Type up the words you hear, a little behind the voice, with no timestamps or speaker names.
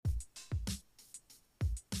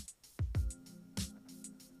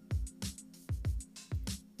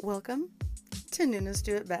Welcome to Nunas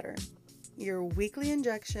Do It Better, your weekly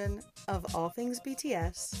injection of all things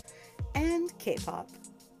BTS and K-pop.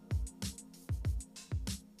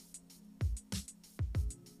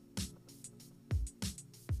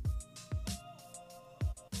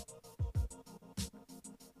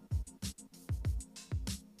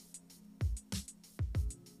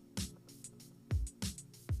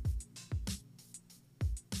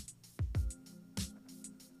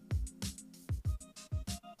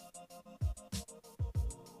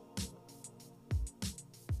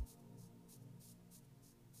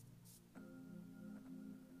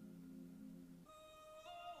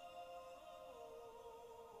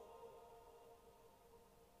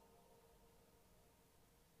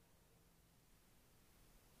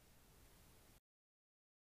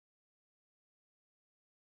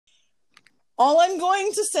 All I'm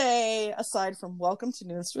going to say, aside from welcome to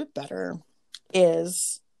Nunas Do It Better,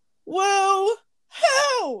 is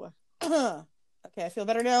woo-hoo! Okay, I feel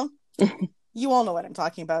better now. You all know what I'm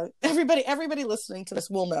talking about. Everybody listening to this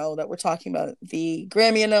will know that we're talking about the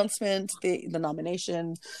Grammy announcement, the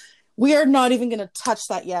nomination. We are not even going to touch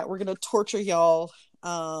that yet. We're going to torture y'all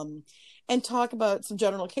and talk about some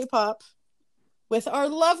general K-pop with our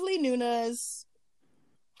lovely Nunas.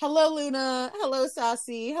 Hello, Luna. Hello,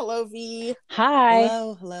 Sassy. Hello, V. Hi.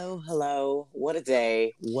 Hello. What a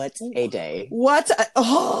day.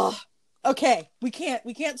 Okay. We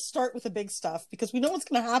can't start with the big stuff because we know what's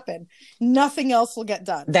going to happen. Nothing else will get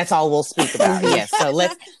done. That's all we'll speak about. Yes. So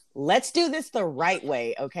let's do this the right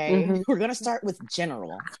way, okay? Mm-hmm. We're going to start with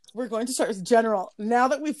general. We're going to start with general. Now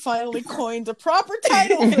that we've finally coined a proper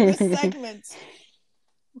title for this segment.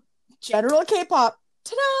 General K-pop.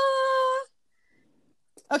 Ta-da!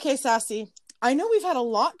 Okay, Sassy, I know we've had a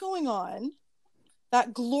lot going on.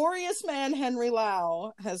 That glorious man, Henry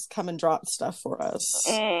Lau, has come and dropped stuff for us.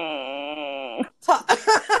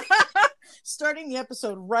 Starting the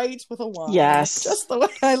episode right with a one. Yes. Just the way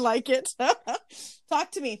I like it.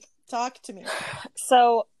 Talk to me.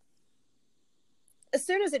 So, as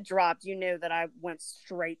soon as it dropped, you knew that I went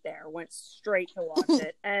straight to watch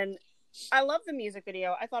it. And I love the music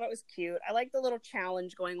video. I thought it was cute. I like the little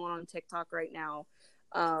challenge going on TikTok right now.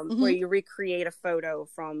 Where you recreate a photo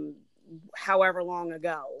from however long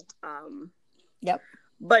ago. Yep.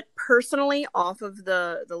 But personally, off of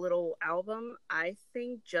the little album, I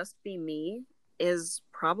think Just Be Me is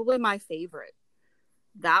probably my favorite.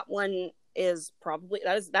 That one is probably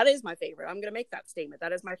that is my favorite. I'm gonna make that statement.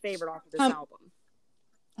 That is my favorite off of this album.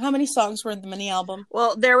 How many songs were in the mini album?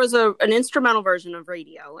 Well, there was an instrumental version of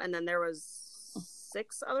Radio, and then there was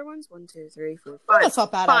 6 other ones. 1, 2, 3, 4, 5. Oh, that's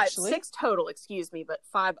not bad, actually. 6 total, excuse me, but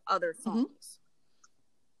 5 other songs.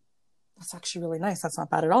 That's actually really nice. That's not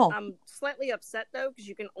bad at all. I'm slightly upset though because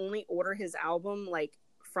you can only order his album like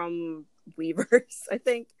from Weverse, I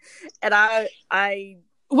think. And I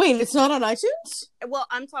wait, it's not on iTunes? Well,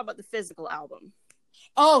 I'm talking about the physical album.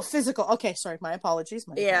 Oh, physical. Okay, sorry. My apologies.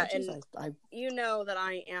 And you know that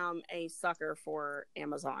I am a sucker for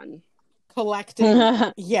Amazon. Collecting.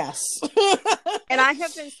 Yes. And I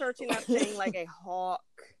have been searching that thing like a hawk,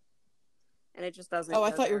 and it just doesn't. Oh,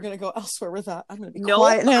 I thought you were going to go elsewhere with that. I'm going to be nope,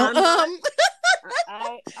 quiet now.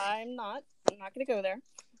 I'm not going to go there.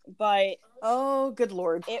 But oh, good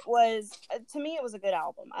Lord. It was, to me, it was a good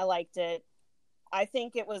album. I liked it. I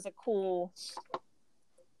think it was a cool,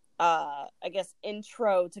 I guess,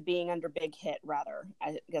 intro to being under Big Hit, rather,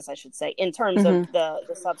 I guess I should say, in terms of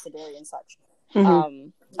the subsidiary and such.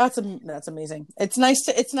 That's amazing. It's nice.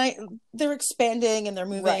 They're expanding and they're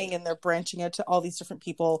moving and they're branching out to all these different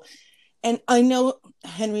people. And I know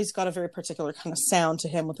Henry's got a very particular kind of sound to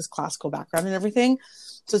him with his classical background and everything.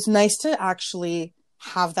 So it's nice to actually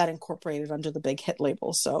have that incorporated under the Big Hit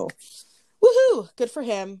label. So woohoo, good for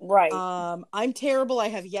him. Right. I'm terrible. I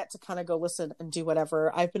have yet to kind of go listen and do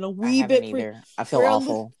whatever. I've been a I feel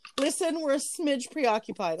awful. Listen, we're a smidge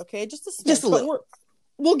preoccupied. Okay. Just a smidge. Just a little.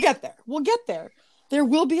 We'll get there. There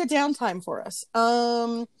will be a downtime for us.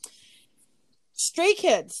 Stray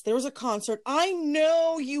Kids. There was a concert. I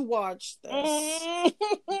know you watched this.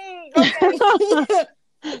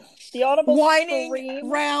 The audible whining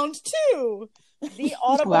scream. Round 2. The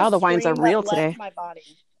audible wow, the whines are real that left today. my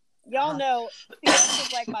body. Y'all know Felix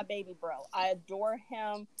is like my baby bro. I adore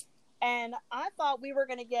him. And I thought we were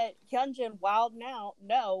going to get Hyunjin wild now.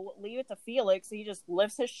 No, leave it to Felix. He just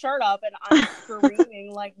lifts his shirt up and I'm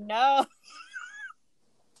screaming like, no.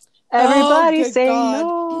 Everybody say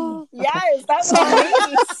no. Yes, that's what it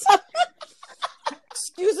means.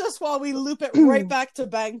 Excuse us while we loop it right back to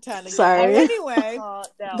Bangtan again. Sorry. Anyway, No.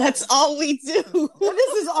 that's all we do.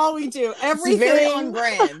 This is all we do. Everything. It's very on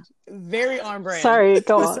brand. Very on brand. Sorry,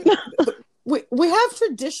 go on. we have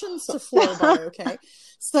traditions to flow by, okay?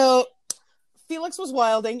 So Felix was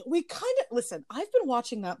wilding. We kind of listen. I've been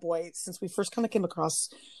watching that boy since we first kind of came across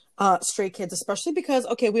Stray Kids, especially because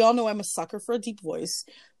we all know I'm a sucker for a deep voice,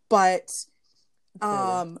 but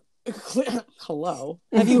hello,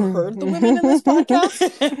 have you heard the women in this podcast?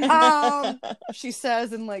 She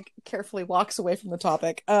says, and like carefully walks away from the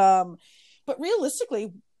topic. But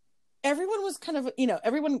realistically, everyone was kind of,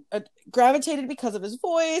 everyone gravitated because of his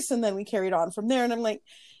voice, and then we carried on from there. And I'm like,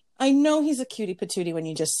 I know he's a cutie patootie when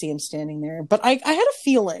you just see him standing there, but I had a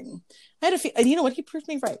feeling. And you know what? He proved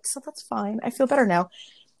me right, so that's fine. I feel better now.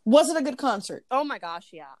 Was it a good concert? Oh my gosh,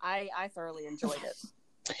 yeah. I thoroughly enjoyed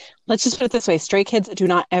it. Let's just put it this way. Stray Kids do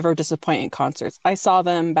not ever disappoint in concerts. I saw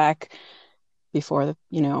them back before the,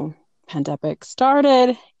 pandemic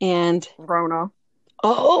started, and Rona.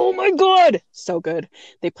 Oh my God, so good.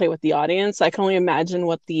 They play with the audience. I can only imagine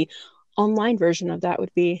what the online version of that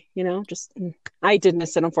would be, I did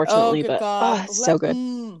miss it, unfortunately, but so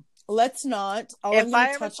good. Let's not. If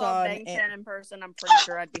I ever saw Bang Chan in person, I'm pretty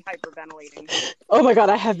sure I'd be hyperventilating. Oh my God,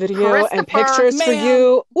 I have video and pictures for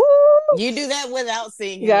you. Woo! You do that without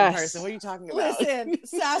seeing him in person. What are you talking about? Listen,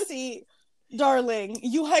 Sassy, darling,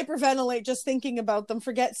 you hyperventilate just thinking about them.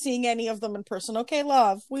 Forget seeing any of them in person. Okay,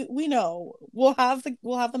 love. We know. We'll have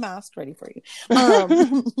the mask ready for you.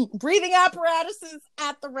 Breathing apparatuses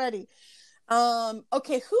at the ready.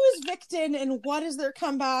 Okay, who is Victon and what is their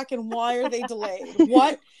comeback and why are they delayed?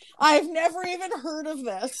 What? I've never even heard of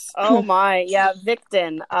this. Oh my, yeah,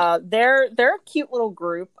 Victon. They're a cute little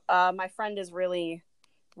group. My friend is really,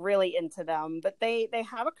 really into them, but they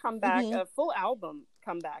have a comeback, a full album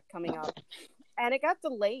comeback coming up, and it got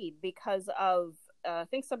delayed because of I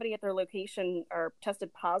think somebody at their location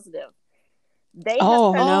tested positive. They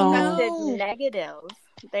have tested negative.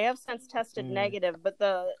 They have since tested negative, but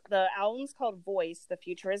the album's called Voice. The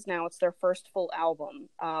Future Is Now. It's their first full album.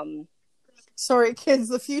 Sorry, kids,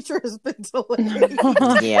 the future has been delayed.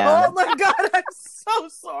 Yeah. Oh my God, I'm so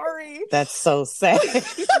sorry. That's so sad.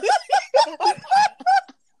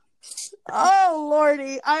 Oh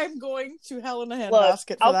Lordy, I'm going to hell in a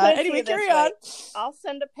handbasket for that. Anyway, carry on. I'll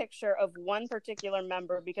send a picture of one particular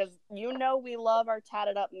member because we love our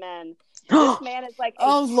tatted up men. This man is like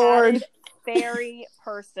a tatted fairy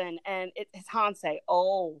person, and it's Hansei.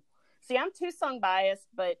 Oh, see, I'm Tucson biased,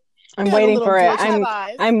 but I'm waiting for it.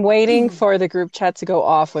 I'm waiting for the group chat to go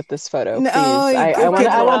off with this photo, please.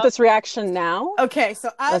 I want this reaction now. Okay,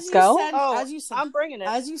 so let's go. I'm bringing it.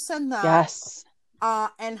 As you send that, yes.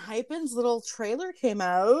 And Hypen's little trailer came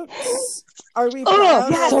out. Are we?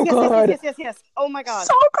 So good. Yes. Oh my God.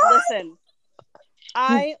 So good. Listen,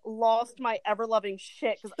 I lost my ever loving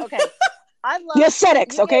shit because I love the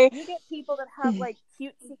aesthetics. You get people that have like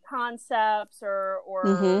cutesy concepts or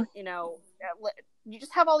you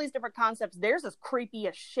just have all these different concepts. Theirs is creepy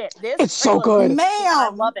as shit. It's so good, ma'am.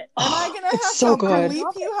 I love it. Am I gonna have to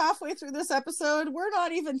bleep you halfway through this episode? We're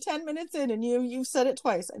not even 10 minutes in, and you've said it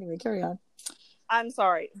twice. Anyway, carry on. I'm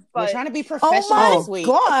sorry, but we're trying to be professional this week.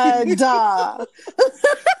 God.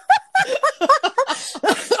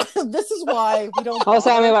 This is why we don't. O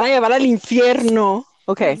sea, me van a llevar al infierno.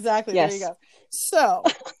 Okay. Exactly. Yes. There you go. So,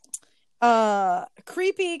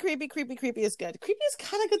 creepy is good. Creepy is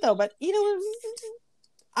kind of good though, but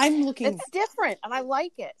I'm looking. It's different, and I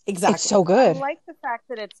like it. Exactly. It's so good. I like the fact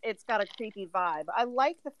that it's got a creepy vibe. I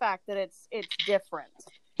like the fact that it's different.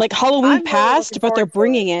 Like Halloween passed, but they're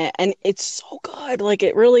bringing it, and it's so good. Like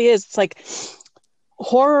it really is. It's like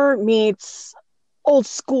horror meets old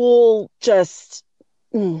school. Just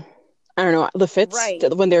I don't know the fits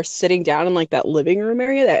when they're sitting down in like that living room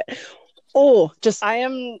area. I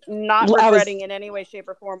am not regretting in any way, shape,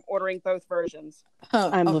 or form ordering both versions.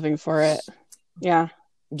 I'm living for it. Yeah.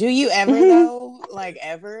 Do you ever though? Like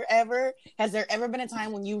ever? Has there ever been a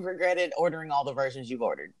time when you regretted ordering all the versions you've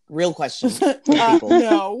ordered? Real question.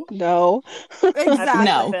 No.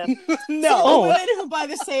 Exactly. No. Women who buy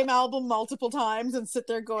the same album multiple times and sit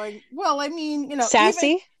there going, well, I mean,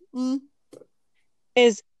 Sassy?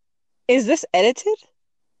 Is this edited?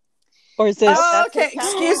 Or is this okay,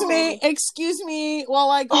 excuse me while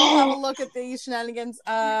I go have a look at these shenanigans.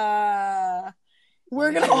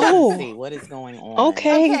 We're gonna see what is going on.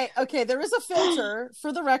 Okay. There is a filter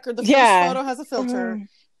for the record. The first photo has a filter,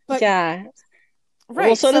 but right.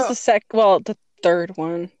 Well, so does the third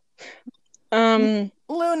one.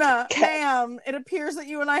 Luna, ma'am, it appears that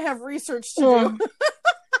you and I have research to do.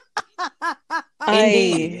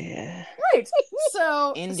 Right.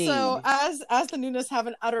 So as the Nunas have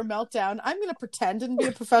an utter meltdown, I'm going to pretend and be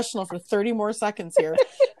a professional for 30 more seconds here.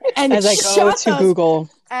 And as I go to Google.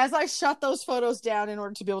 As I shut those photos down in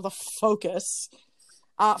order to be able to focus.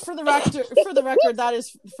 For the record, that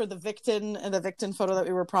is for the Victon photo that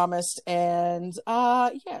we were promised, and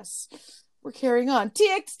yes, we're carrying on.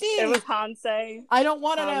 TXT. It was Hansei. I don't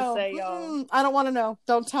want to know. Y'all. I don't want to know.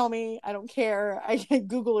 Don't tell me. I don't care.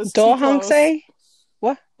 Google is Do too close. Hansei?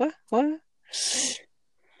 What?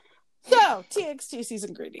 So TXT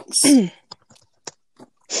season greetings. Oh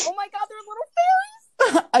my God, they're little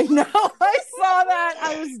fairies. I know. I saw that.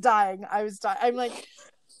 I was dying. I'm like,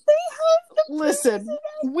 listen,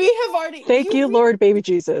 we have already. Thank you, Lord, baby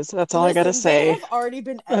Jesus. That's all I gotta say. They have already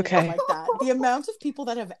been edited like that. The amount of people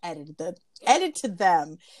that have edited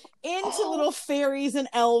them into little fairies and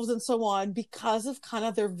elves and so on because of kind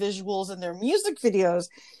of their visuals and their music videos.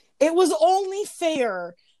 It was only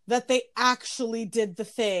fair that they actually did the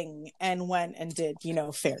thing and went and did,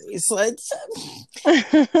 fairies.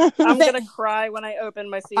 I'm gonna cry when I open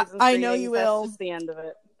my season. I know you will. That's just the end of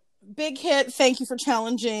it. Big Hit, thank you for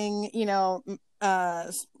challenging,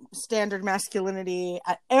 standard masculinity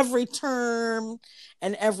at every term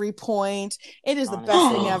and every point. It is the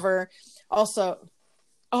best thing ever. Also,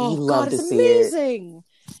 God, it's amazing.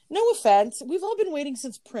 No offense. We've all been waiting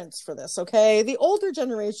since Prince for this, okay? The older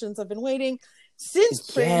generations have been waiting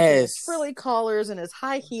since Prince and his frilly collars and his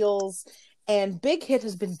high heels, and Big Hit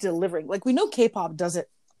has been delivering. Like, we know K-pop does it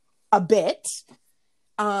a bit,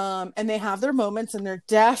 and they have their moments, and they're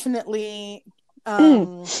definitely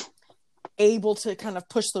able to kind of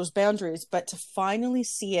push those boundaries, but to finally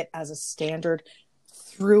see it as a standard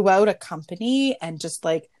throughout a company and just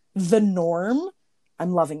like the norm,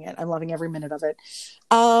 I'm loving it. I'm loving every minute of it.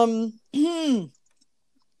 I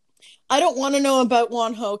don't want to know about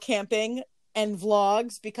Wonho camping and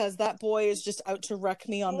vlogs because that boy is just out to wreck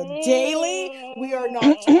me on the daily. We are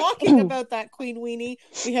not talking about that, Queen Weenie.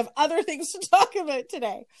 We have other things to talk about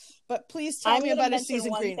today. But please tell me about a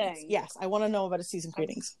season greetings. Yes, I want to know about a season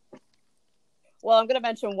greetings. Well, I'm going to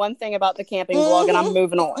mention one thing about the camping vlog, and I'm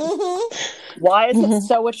moving on. Why is it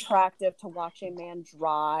so attractive to watch a man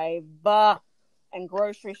drive and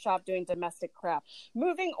grocery shop doing domestic crap?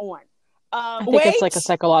 Moving on. I think it's like a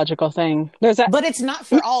psychological thing. But it's not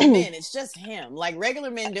for all men. It's just him. Like regular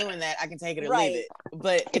men doing that, I can take it or leave it.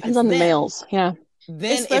 But depends on the males. Yeah.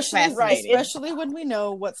 Then it's fascinating. Especially when we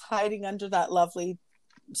know what's hiding under that lovely,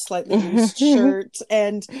 slightly loose shirt,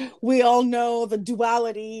 and we all know the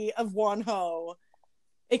duality of Wonho.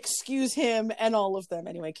 Excuse him and all of them.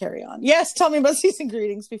 Anyway, carry on. Yes, tell me about season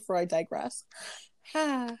greetings before I digress.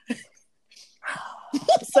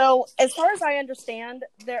 So, as far as I understand,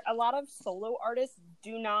 a lot of solo artists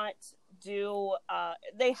do not do.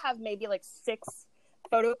 They have maybe like 6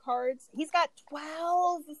 photo cards. He's got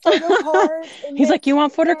 12 photo cards. He's like, "You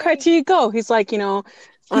want photo cards? Here you go." He's like, making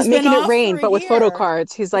it rain, but with photo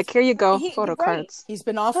cards. He's like, "Here you go, photo cards." He's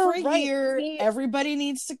been off for a year. Everybody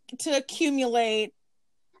needs to accumulate.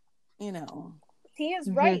 He is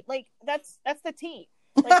right. Like that's the tea.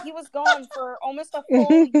 Like he was gone for almost a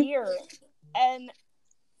full year, and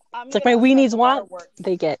it's like my weenies want,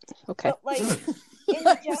 they get. Okay. But like in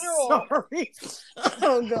general, sorry.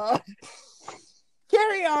 Oh God.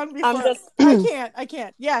 Carry on. I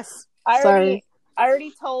can't. Yes. I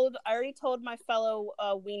already told my fellow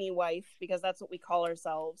weenie wife, because that's what we call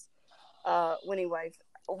ourselves, weenie wife.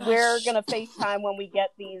 We're gonna FaceTime when we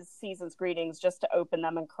get these season's greetings just to open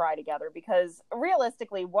them and cry together, because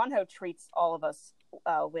realistically, Wonho treats all of us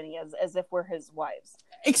Winnie as if we're his wives.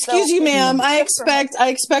 Excuse you, ma'am. I expect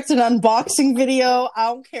an unboxing video. I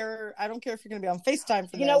don't care if you're gonna be on FaceTime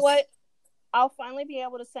for this. You know what? I'll finally be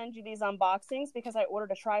able to send you these unboxings because I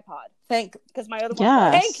ordered a tripod. Because my other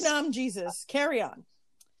one. Thank Nam Jesus. Carry on.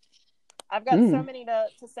 I've got so many to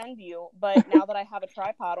send you, but now that I have a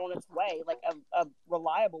tripod on its way, like a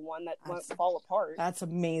reliable one that won't fall apart. That's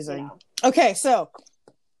amazing. Okay, so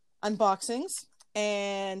unboxings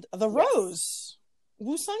and the Rose.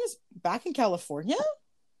 Woosung is back in California?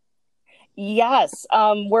 Yes.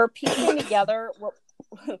 We're piecing together.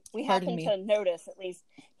 We happen to notice, at least,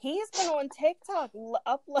 he's been on TikTok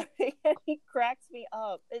uploading, and he cracks me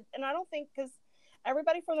up. And I don't think, because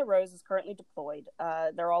everybody from the Rose is currently deployed.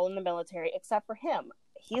 They're all in the military, except for him.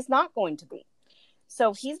 He's not going to be.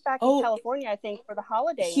 So he's back in California, I think, for the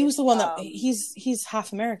holidays. He was the one that he's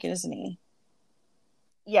half American, isn't he?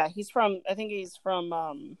 Yeah, he's from the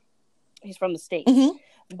States. Mm-hmm.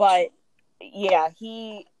 But yeah,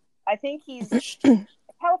 I think he's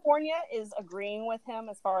California is agreeing with him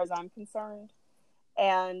as far as I'm concerned.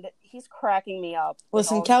 And he's cracking me up.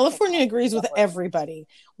 Listen, California agrees with everybody.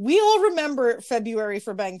 We all remember February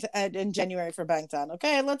for Bangtan and January for Bangtan.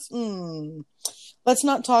 Okay, let's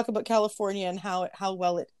not talk about California and how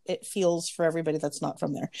well it feels for everybody that's not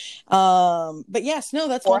from there. But yes, no,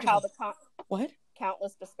 that's or wonderful. how what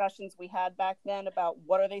countless discussions we had back then about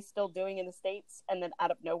what are they still doing in the States, and then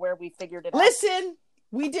out of nowhere we figured it out. Listen,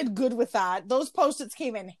 we did good with that. Those Post-its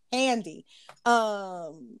came in handy.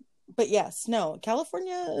 But yes, no,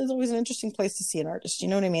 California is always an interesting place to see an artist. You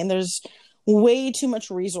know what I mean? There's way too much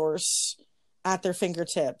resource at their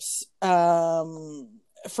fingertips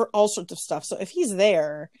for all sorts of stuff. So if he's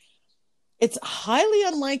there, it's highly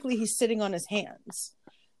unlikely he's sitting on his hands.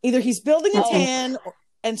 Either he's building a tan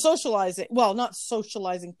and socializing. Well, not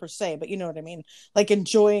socializing per se, but you know what I mean? Like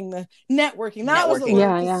enjoying the networking. That was the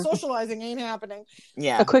word. Yeah. Socializing ain't happening.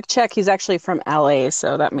 Yeah. A quick check. He's actually from LA,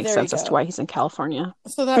 so that makes There sense you as go. to why he's in California.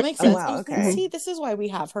 So that makes sense. wow, Oh, okay. see, this is why we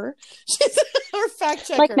have her. She's our fact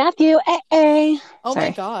checker. Like Matthew, Oh my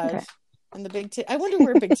Sorry. god. Okay. And the big I wonder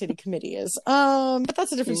where Big Titty Committee is. But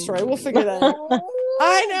that's a different story. We'll figure that out.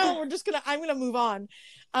 I know. I'm gonna move on.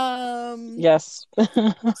 Yes.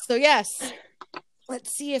 So yes.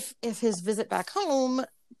 Let's see if his visit back home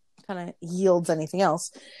kind of yields anything else.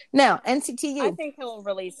 Now, NCTU. I think he'll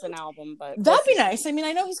release an album, but That'd be nice. I mean,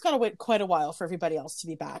 I know he's got to wait quite a while for everybody else to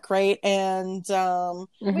be back, right? And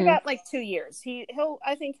we got like 2 years.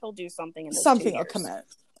 I think he'll do something in those 2 something will years. come out.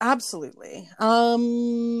 Absolutely.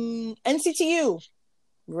 NCTU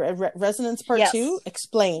Resonance Part Yes. 2.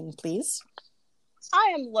 Explain, please.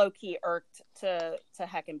 I am low key irked to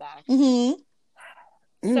heck and back.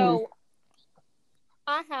 Mm-hmm. So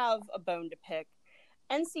I have a bone to pick.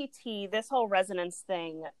 NCT, this whole Resonance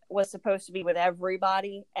thing was supposed to be with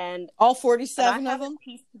everybody, and All I 47 of them. haven't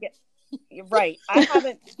pieced together. Right, I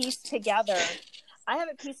haven't pieced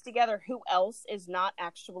together. Who else is not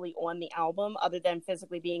actually on the album other than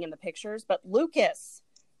physically being in the pictures. But Lucas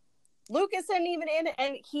isn't even in it,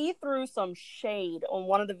 and he threw some shade on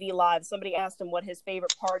one of the V Lives. Somebody asked him what his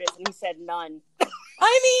favorite part is, and he said none.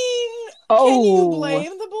 I mean, can you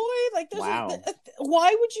blame the boy? Like, there's Wow.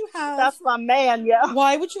 why would you have? That's my man, yeah.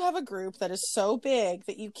 Why would you have a group that is so big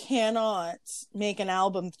that you cannot make an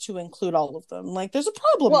album to include all of them? Like, there's a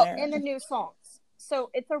problem Well, there. in the new songs. So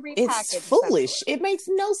it's a repackage. It's foolish. essentially. It makes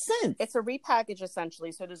no sense. It's a repackage,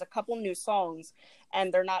 essentially. So there's a couple new songs,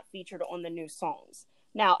 and they're not featured on the new songs.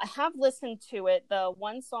 Now, I have listened to it. The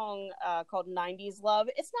one song called 90s Love,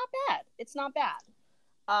 it's not bad.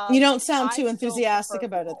 You don't sound I too still enthusiastic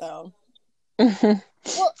prefer about it, Vocal. though.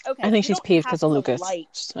 Well, okay. I think you she's don't peeved have because of to Lucas. like-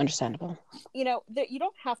 It's understandable. you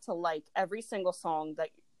don't have to like every single song that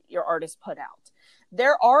your artist put out.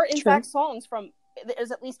 There are, in True. fact,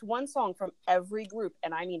 there's at least one song from every group,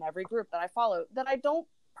 and I mean every group that I follow, that I don't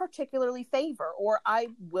particularly favor or I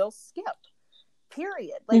will skip.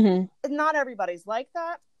 Period. Like, Mm-hmm. not everybody's like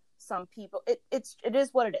that. Some people, it is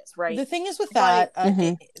what it is, right? The thing is with that,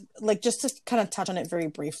 Mhm. like, just to kind of touch on it very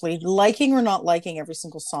briefly, liking or not liking every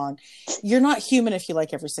single song, you're not human if you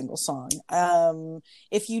like every single song.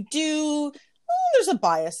 If you do, there's a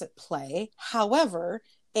bias at play. However,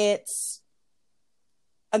 it's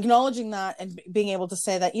acknowledging that and being able to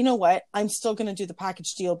say that, you know what, I'm still going to do the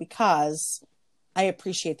package deal because I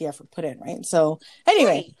appreciate the effort put in, right? So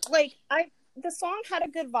anyway. Right. Like, the song had a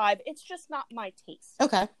good vibe. It's just not my taste.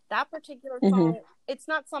 Okay. That particular song, it's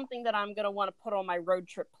not something that I'm going to want to put on my road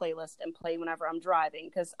trip playlist and play whenever I'm driving.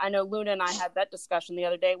 Because I know Luna and I had that discussion the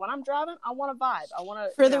other day. When I'm driving, I want to vibe. I want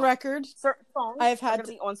to. For the record, certain songs I've are had going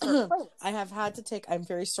to be on certain playlists. I have had to take, I'm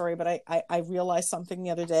very sorry, but I realized something the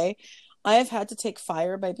other day. I have had to take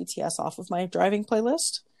Fire by BTS off of my driving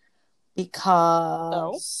playlist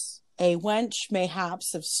because a wench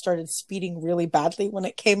mayhaps have started speeding really badly when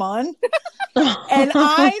it came on. And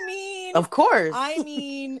I mean, Of course. but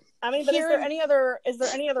here- is there any other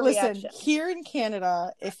listen, reaction? here in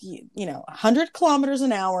Canada, if you 100 kilometers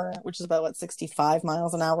an hour, which is about 65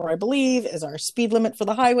 miles an hour, I believe, is our speed limit for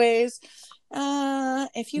the highways.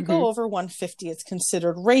 If you go over 150, it's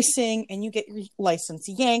considered racing, and you get your license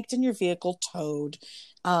yanked and your vehicle towed.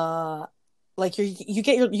 Like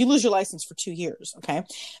you lose your license for 2 years. Okay.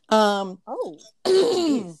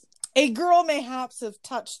 A girl mayhaps have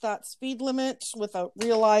touched that speed limit without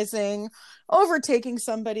realizing, overtaking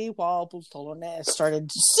somebody while Butolone started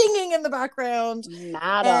singing in the background.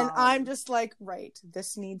 Madam. And I'm just like, right,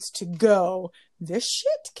 this needs to go. This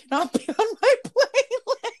shit cannot be on my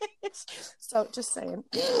playlist. So just saying.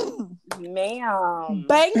 Ma'am.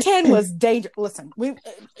 Bang 10 was dangerous. Listen,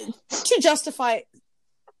 to justify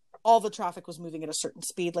all the traffic was moving at a certain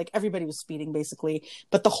speed. Like, everybody was speeding basically,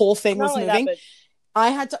 but the whole thing was moving.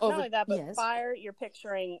 I had to not only that, but Fire, you're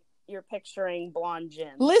picturing blonde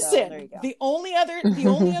Jin. Listen, so there you go. the only other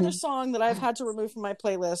song that I've had to remove from my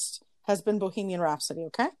playlist has been Bohemian Rhapsody.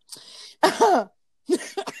 Okay.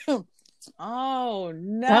 Oh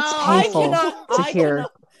no! That's painful to hear.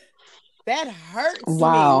 That hurts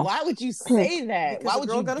Wow. me. Why would you say that? Because Why the would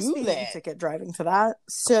girl you got a do speeding that? ticket driving to that.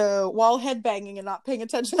 So while headbanging and not paying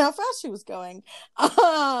attention how fast she was going.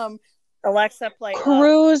 Alexa, play Up.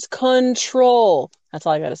 Cruise control. That's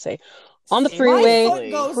all I gotta say. On the My freeway,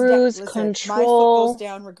 foot goes cruise My foot control. goes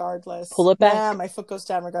down regardless. Pull it back. Yeah, my foot goes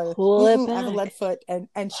down regardless. Pull it I have a back. lead foot, and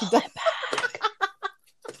she Pull does. it back.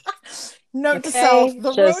 Note to Okay, self: the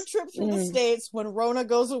road just- trip through the States when Rona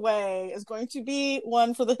goes away is going to be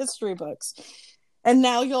one for the history books. And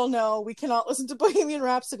now you'll know we cannot listen to Bohemian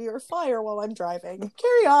Rhapsody or Fire while I'm driving.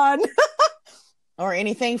 Carry on. Or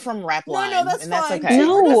anything from Rapline. No, that's and fine. That's okay.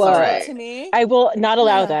 No, That's all all right. to me. I will not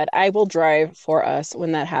allow Yeah. that. I will drive for us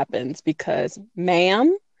when that happens because,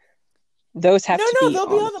 ma'am, those have to be they'll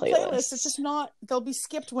be on the the playlist. It's just not. They'll be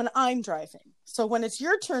skipped when I'm driving. So when it's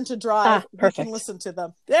your turn to drive, we perfect. can listen to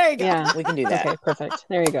them. There you go. Yeah. We can do that. Okay, perfect.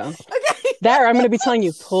 There you go. Okay. There, I'm going to be telling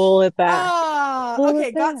you, pull it back. Pull Okay.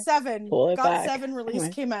 it Got back. Seven. Pull it Got back. Seven release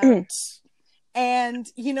Anyway. came out, and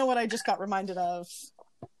you know what? I just got reminded of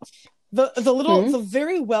the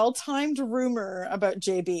very well timed rumor about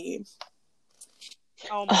JB.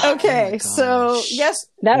 Oh my Okay, my so gosh. yes,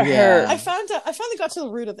 That Yeah. hurt. I finally got to the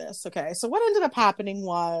root of this. Okay, so what ended up happening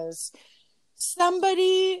was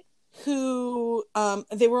somebody who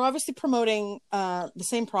they were obviously promoting the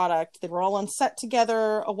same product. They were all on set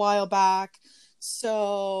together a while back.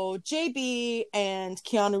 So JB and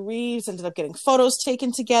Keanu Reeves ended up getting photos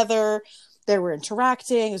taken together. They were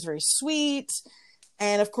interacting. It was very sweet.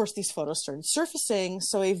 And of course, these photos started surfacing.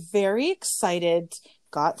 So a very excited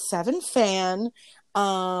Got7 fan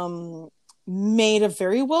made a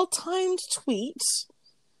very well-timed tweet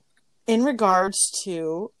in regards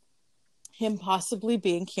to him possibly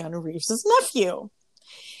being Keanu Reeves' nephew.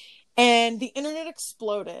 And the internet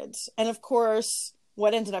exploded. And of course,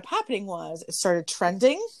 what ended up happening was it started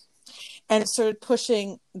trending and it started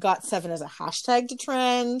pushing Got7 as a hashtag to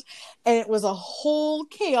trend. And it was a whole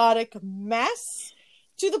chaotic mess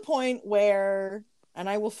to the point where, and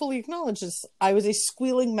I will fully acknowledge this, I was a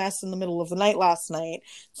squealing mess in the middle of the night last night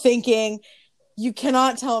thinking, you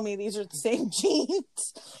cannot tell me these are the same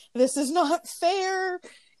jeans. This is not fair.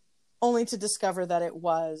 Only to discover that it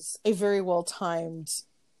was a very well-timed,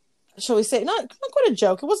 shall we say, not quite a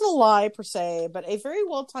joke. It wasn't a lie per se, but a very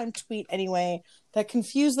well-timed tweet anyway that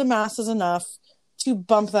confused the masses enough to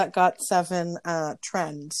bump that Got7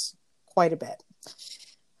 trend quite a bit.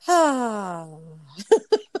 I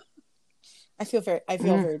feel very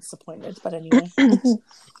disappointed, but anyway.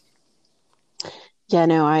 Yeah,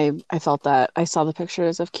 no, I felt that. I saw the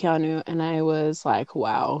pictures of Keanu and I was like,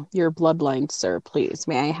 wow, your bloodline, sir, please.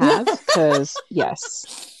 May I have? Because,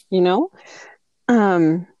 yes, you know?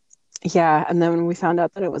 Yeah, and then when we found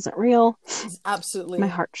out that it wasn't real, It's absolutely, my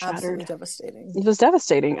heart shattered. absolutely devastating. It was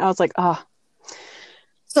devastating. I was like,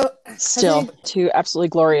 So, still, two absolutely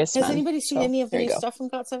glorious has men. anybody seen So, any of the there you new go. stuff from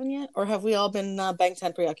Got7 yet? Or have we all been bang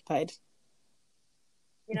 10 preoccupied?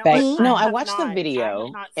 You know Bang. what? No, I have watched the not- video I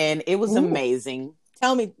have not seen and it was Ooh. amazing.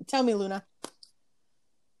 Tell me, Luna.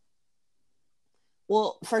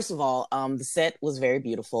 Well, first of all, the set was very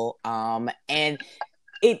beautiful. And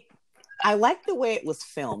I liked the way it was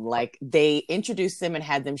filmed. Like they introduced them and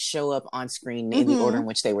had them show up on screen in the order in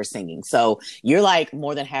which they were singing. So you're like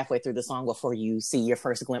more than halfway through the song before you see your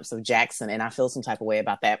first glimpse of Jackson. And I feel some type of way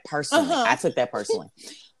about that personally. I took that personally.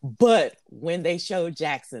 But when they showed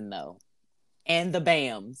Jackson though, and the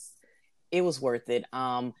BAMs, it was worth it.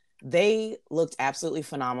 They looked absolutely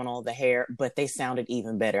phenomenal, the hair, but they sounded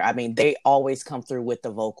even better. I mean, they always come through with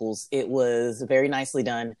the vocals. It was very nicely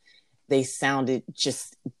done. They sounded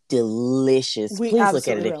just delicious. Please look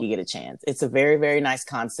at it if you get a chance. It's a very, very nice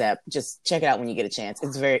concept. Just check it out when you get a chance.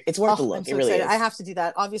 It's worth the look. I'm so it really excited. is. I have to do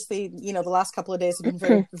that. Obviously, the last couple of days have been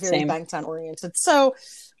very, very Same. Bangtan oriented. So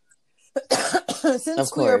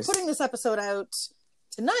since we are course. putting this episode out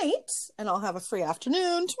tonight, and I'll have a free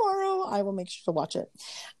afternoon tomorrow, I will make sure to watch it.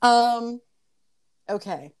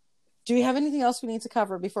 Okay. Do we have anything else we need to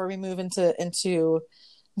cover before we move into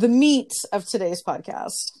the meat of today's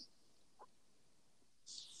podcast?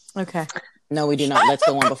 Okay. No, we do not. Let's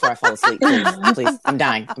go on before I fall asleep. Please. I'm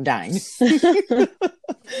dying.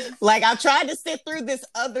 Like I've tried to sit through this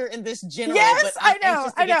other and this general. Yes, but I I'm know,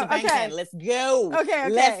 anxious to get to okay. Bangtan. Let's go. Okay.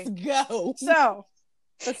 Let's go. So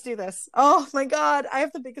let's do this. Oh my god, I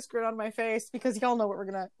have the biggest grin on my face because y'all know what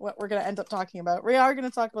we're gonna end up talking about. We are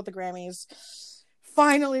gonna talk about the Grammys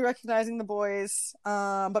finally recognizing the boys.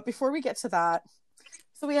 But before we get to that,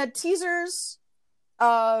 so we had teasers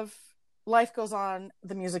of Life Goes On,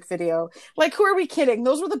 the music video. Like, who are we kidding?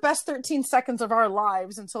 Those were the best 13 seconds of our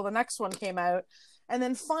lives until the next one came out. And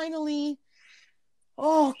then finally,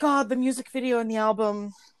 oh god, the music video and the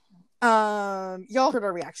album Y'all heard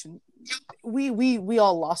our reaction. We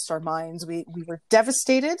all lost our minds. We were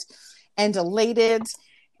devastated and elated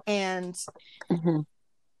and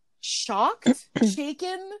shocked,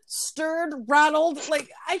 shaken, stirred, rattled. Like,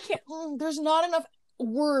 I can't, there's not enough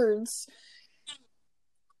words.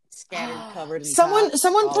 Scattered, covered in someone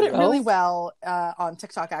put it all really over. well on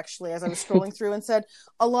TikTok, actually, as I was scrolling through, and said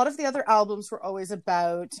a lot of the other albums were always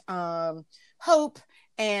about hope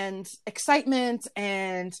and excitement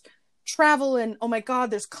and travel and, oh my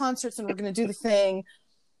god, there's concerts and we're going to do the thing.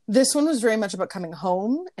 This one was very much about coming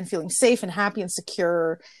home and feeling safe and happy and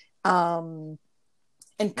secure and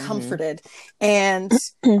comforted. And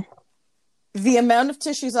the amount of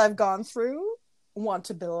tissues I've gone through want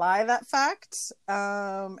to belie that fact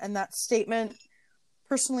and that statement.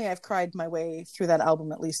 Personally, I've cried my way through that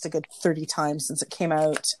album at least a good 30 times since it came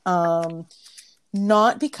out.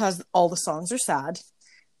 Not because all the songs are sad,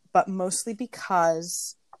 but mostly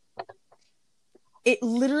because it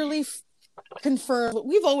literally confirms what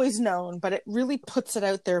we've always known, but it really puts it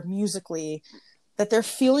out there musically, that they're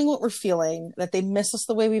feeling what we're feeling, that they miss us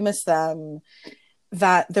the way we miss them,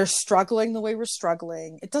 that they're struggling the way we're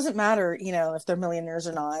struggling. It doesn't matter, you know, if they're millionaires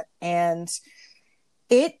or not. And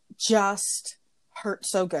it just hurt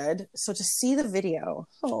so good. So to see the video,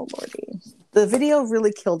 oh lordy, the video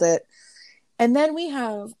really killed it. And then we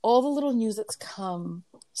have all the little news that's come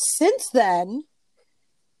since then,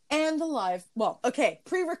 and the live,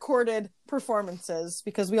 pre-recorded performances,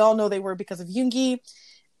 because we all know they were because of Yoongi.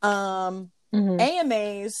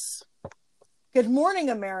 AMAs, Good Morning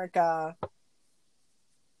America.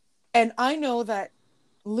 And I know that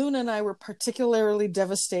Luna and I were particularly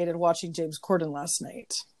devastated watching James Corden last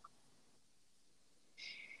night.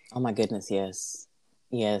 Oh my goodness, yes.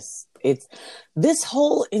 Yes. It's this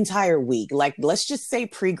whole entire week, like, let's just say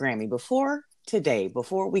pre-Grammy, before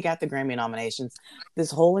we got the Grammy nominations,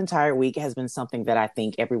 this whole entire week has been something that I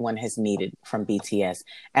think everyone has needed from BTS.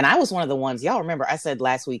 And I was one of the ones, y'all remember, I said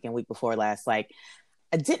last week and week before last, like,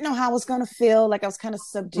 I didn't know how I was going to feel. Like, I was kind of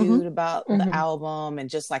subdued about the album and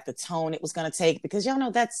just like the tone it was going to take, because y'all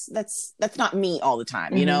know that's not me all the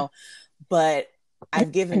time, you know, but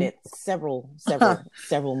I've given it several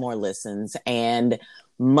more listens. And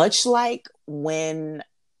much like when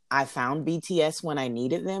I found BTS when I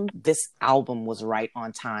needed them, this album was right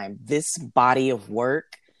on time. This body of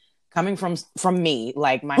work coming from me,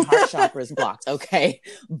 like, my heart chakra is blocked. Okay.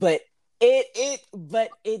 But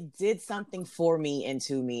it did something for me and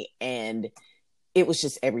to me, and it was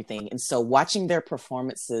just everything. And so watching their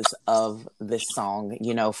performances of this song,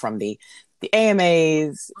 you know, from the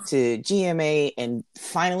AMAs to GMA, and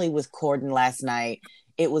finally with Corden last night,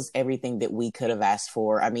 it was everything that we could have asked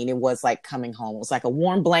for. I mean, it was like coming home. It was like a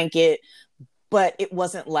warm blanket, but it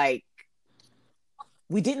wasn't like,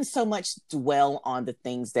 we didn't so much dwell on the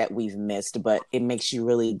things that we've missed, but it makes you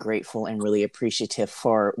really grateful and really appreciative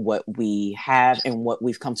for what we have and what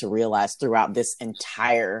we've come to realize throughout this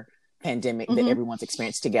entire pandemic that everyone's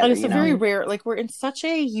experienced together. And it's very rare. Like, we're in such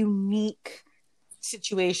a unique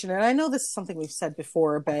situation. And I know this is something we've said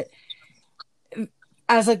before, but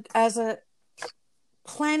as a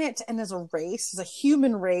planet and as a race, as a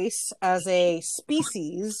human race, as a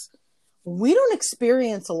species, we don't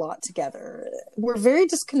experience a lot together. We're very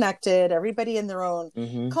disconnected, everybody in their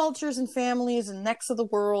own cultures and families and necks of the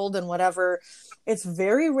world and whatever. It's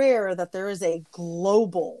very rare that there is a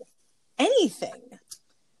global anything.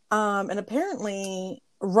 And apparently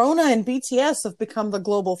Rona and BTS have become the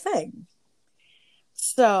global thing.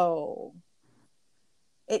 So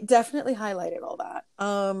it definitely highlighted all that.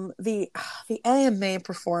 The AMA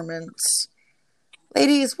performance.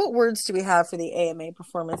 Ladies, what words do we have for the AMA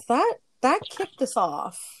performance? That kicked us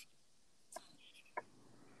off.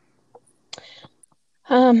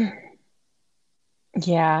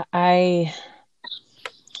 Yeah,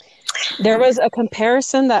 there was a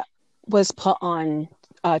comparison that was put on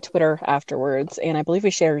Twitter afterwards, and I believe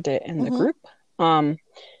we shared it in the group.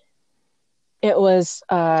 It was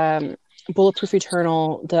Bulletproof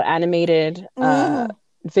Eternal, the animated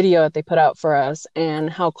video that they put out for us,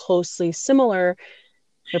 and how closely similar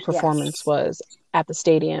the performance was at the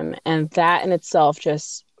stadium. And that in itself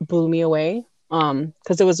just blew me away,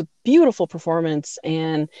 because it was a beautiful performance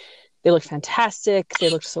and they looked fantastic. They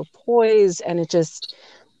looked so poised, and they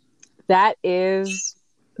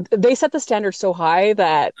set the standard so high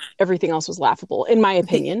that everything else was laughable, in my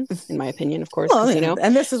opinion, of course. Well, you know,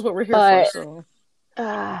 and this is what we're here for.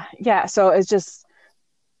 So. So it's just,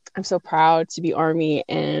 I'm so proud to be ARMY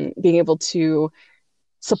and being able to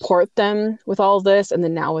support them with all of this, and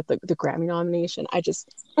then now with the Grammy nomination, I'm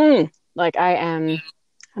elated.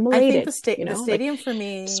 I think the stadium for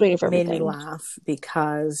me made me laugh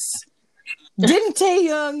because Didn't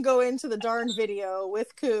Taehyung go into the darn video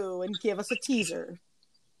with Koo and give us a teaser?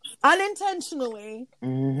 Unintentionally,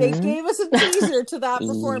 they gave us a teaser to that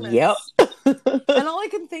performance. Yep. And all I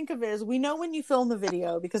can think of is, we know when you film the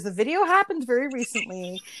video, because the video happened very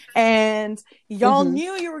recently, and y'all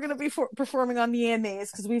knew you were going to be performing on the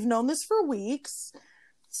AMAs, because we've known this for weeks.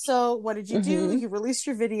 So what did you do? You released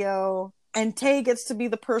your video, and Tay gets to be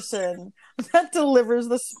the person that delivers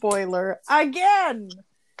the spoiler again.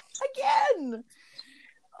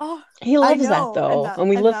 Oh, he loves that though, and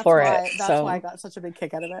we live for it. That's why I got such a big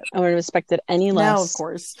kick out of it. I wouldn't have expected any less. Now, of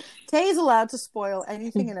course, Tay is allowed to spoil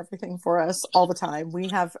anything and everything for us all the time. We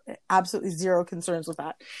have absolutely zero concerns with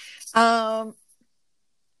that.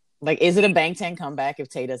 Like, is it a Bangtan comeback if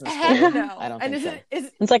Tay doesn't spoil? No. I don't think so.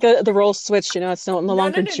 It's like the role switch, you know. It's no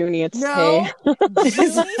longer Junie, it's Tay.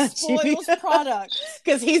 Junie spoils product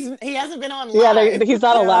because he hasn't been on live. Yeah, he's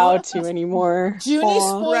not allowed to anymore. Junie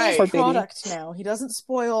spoils product now. He doesn't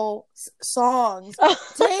spoil songs.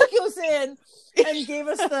 Tay goes in and gave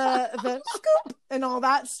us the scoop and all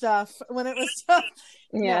that stuff when it was tough.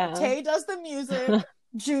 Yeah. Tay does the music.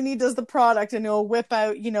 Junie does the product, and he'll whip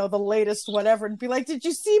out, you know, the latest whatever and be like, did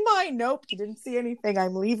you see mine? Nope, you didn't see anything.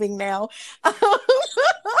 I'm leaving now.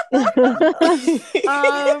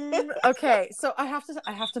 Okay, so I have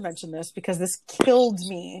to mention this because this killed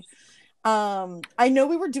me. I know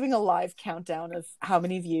we were doing a live countdown of how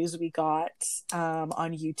many views we got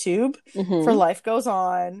on YouTube for Life Goes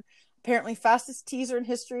On. Apparently fastest teaser in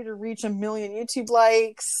history to reach 1 million YouTube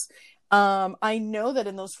likes. I know that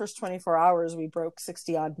in those first 24 hours we broke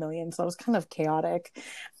 60 odd million, so it was kind of chaotic.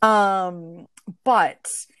 But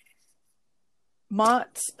Map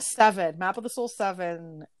of the Soul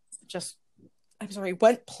 7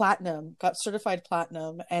 went platinum, got certified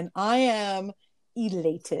platinum, and I am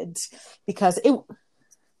elated because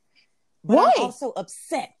Why? I'm also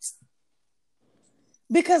upset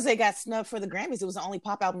because they got snubbed for the Grammys. It was the only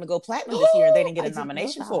pop album to go platinum this year, and they didn't get a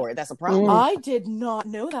nomination for it. That's a problem. I did not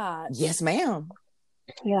know that. Yes, ma'am.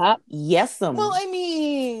 Yeah. Yes, ma'am. Well, I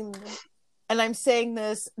mean, and I'm saying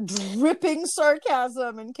this dripping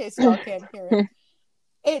sarcasm in case y'all can't hear it.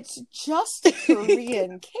 It's just a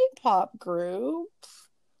Korean K-pop group,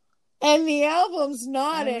 and the album's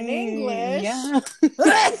not in English. Yeah.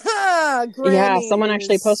 Yeah, someone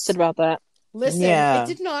actually posted about that. Listen, it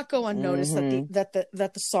did not go unnoticed that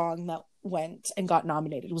the song that went and got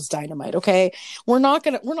nominated was Dynamite. Okay, we're not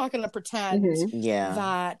gonna pretend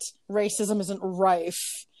that racism isn't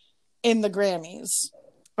rife in the Grammys.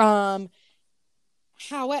 However,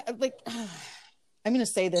 I'm gonna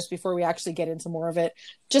say this before we actually get into more of it,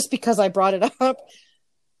 just because I brought it up.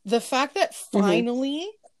 The fact that finally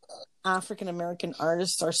African American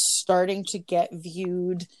artists are starting to get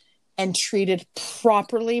viewed and treated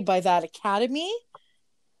properly by that academy.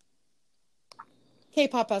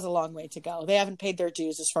 K-pop has a long way to go. They haven't paid their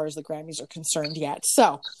dues as far as the Grammys are concerned yet.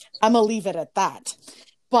 So I'm gonna leave it at that.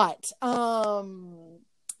 But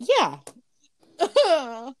yeah.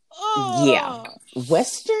 Yeah.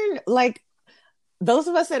 Western, like, those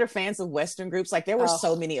of us that are fans of Western groups, like, there were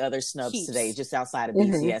so many other snubs today just outside of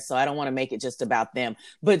BTS, so I don't want to make it just about them.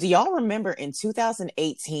 But do y'all remember in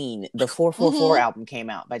 2018, the 444 album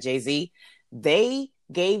came out by Jay-Z? They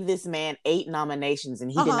gave this man 8 nominations,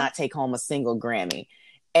 and he did not take home a single Grammy.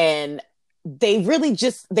 And they really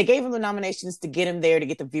they gave him the nominations to get him there, to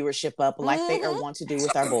get the viewership up, like they want to do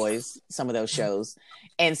with our boys, some of those shows.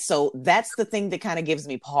 And so that's the thing that kind of gives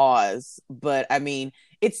me pause. But I mean,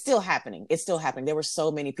 it's still happening. There were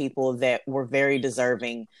so many people that were very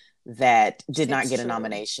deserving that did not get a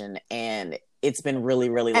nomination. And it's been really,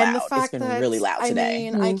 really loud. It's been really loud today.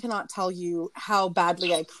 I mean, I cannot tell you how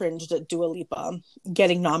badly I cringed at Dua Lipa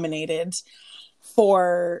getting nominated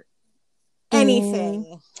for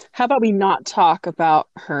anything. How about we not talk about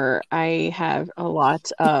her? I have a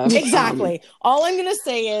lot of... Exactly. All I'm going to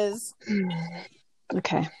say is...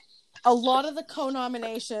 Okay. A lot of the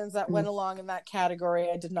co-nominations that went along in that category,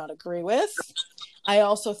 I did not agree with. I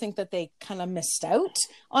also think that they kind of missed out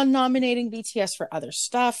on nominating BTS for other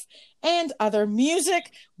stuff and other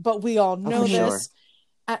music, but we all know this. Sure.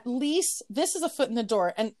 At least this is a foot in the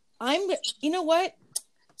door. And you know what?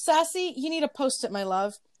 Sassy, you need a post-it, my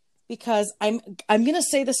love, because I'm going to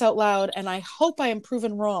say this out loud, and I hope I am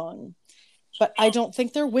proven wrong, but I don't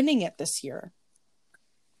think they're winning it this year.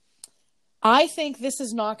 I think this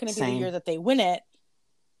is not going to be the year that they win it,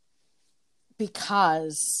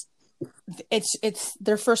 because it's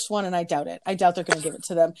their first one, and I doubt it. I doubt they're going to give it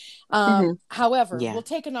to them. However, we'll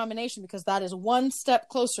take a nomination because that is one step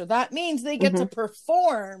closer. That means they get to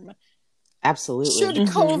perform Absolutely. Should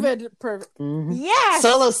COVID yes,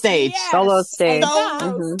 Solo stage. yes, Solo stage.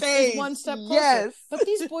 Solo Mhm. is one step closer. Yes. But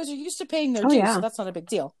these boys are used to paying their Oh, dues, yeah. so that's not a big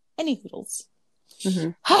deal. Any hoodles.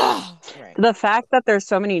 Mhm. Right. The fact that there's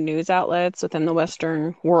so many news outlets within the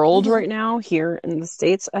Western world Mhm. right now, here in the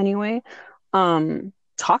States anyway,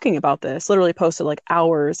 talking about this, literally posted like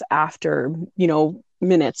hours after,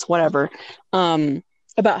 minutes, whatever,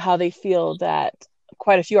 about how they feel that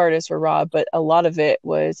quite a few artists were robbed, but a lot of it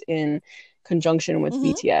was in conjunction with Mhm.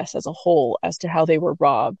 BTS as a whole as to how they were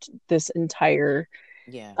robbed this entire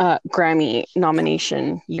Yeah. Grammy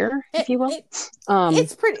nomination year, if you will.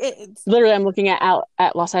 It's pretty. It's Literally, I'm looking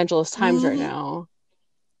at Los Angeles Times right Mhm. now,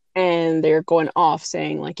 and they're going off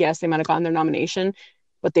saying like, yes, they might have gotten their nomination,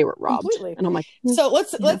 but they were robbed. Completely. And I'm like, So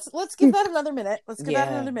let's give that Hmm. another minute. Let's give that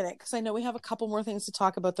Yeah. another minute because I know we have a couple more things to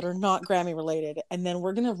talk about that are not Grammy related, and then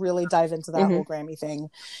we're gonna really dive into that Mhm. whole Grammy thing.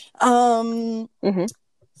 Mhm.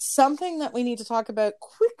 Something that we need to talk about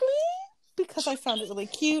quickly because I found it really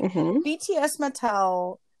cute. Mhm. BTS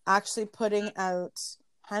Mattel actually putting out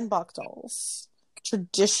hanbok dolls,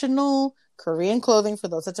 traditional Korean clothing. For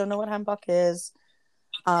those that don't know what hanbok is,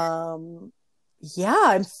 yeah,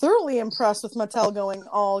 I'm thoroughly impressed with Mattel going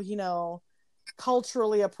all,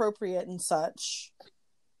 culturally appropriate and such.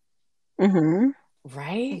 Mhm.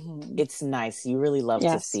 Right? Mhm. It's nice. You really love to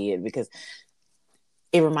Yes. see it because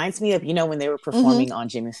it reminds me of, when they were performing on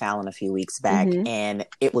Jimmy Fallon a few weeks back, Mhm. and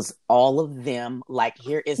it was all of them like,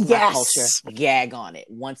 here is my Yes. culture, gag on it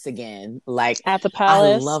once again. Like, At the I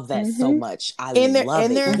palace. love that so Mhm. much. I In their- love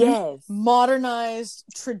in it. their- Yes. Modernized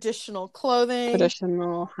traditional clothing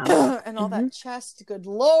Traditional house. and all that chest. Good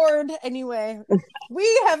Lord. Anyway,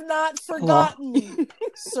 we have not forgotten,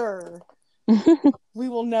 sir. We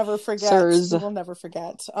will never forget. Sirs. We will never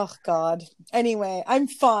forget. Oh God. Anyway, I'm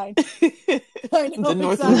fine. I know The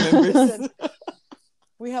North exactly. remembers. Listen,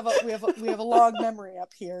 we have a long memory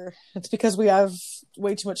up here. It's because we have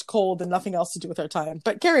way too much cold and nothing else to do with our time.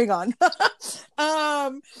 But carrying on.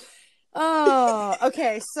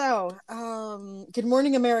 Okay. So, Good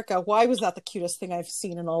Morning America. Why was that the cutest thing I've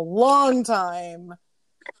seen in a long time?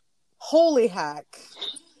 Holy heck.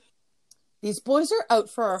 These boys are out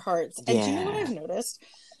for our hearts. And do you know what Yeah. I've noticed?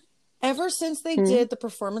 Ever since they Hmm. did the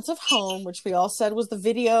performance of Home, which we all said was the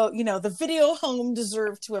video, the video Home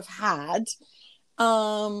deserved to have had.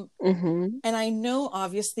 Mhm. And I know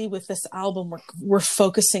obviously with this album, we're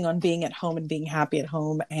focusing on being at home and being happy at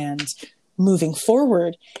home and moving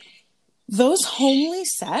forward. Those homely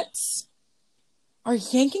sets are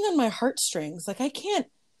yanking on my heartstrings. Like, I can't.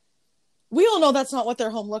 We all know that's not what their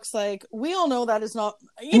home looks like. We all know that is not,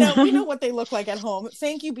 we know what they look like at home.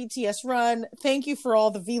 Thank you, BTS Run. Thank you for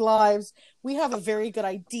all the V Lives. We have a very good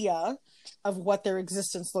idea of what their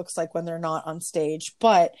existence looks like when they're not on stage.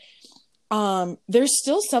 But there's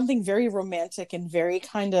still something very romantic and very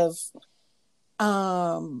kind of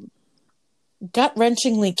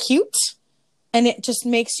gut-wrenchingly cute. And it just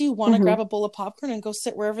makes you want to grab a bowl of popcorn and go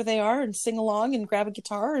sit wherever they are and sing along and grab a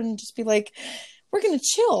guitar and just be like, we're going to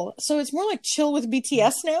chill. So it's more like chill with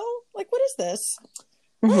BTS now? Like, what is this?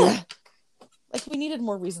 Mhm. Like, we needed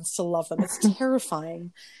more reasons to love them. It's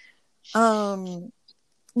terrifying.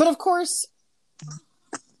 But of course,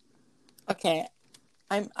 okay,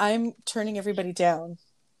 I'm turning everybody down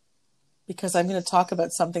because I'm going to talk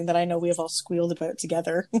about something that I know we have all squealed about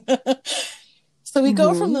together. So we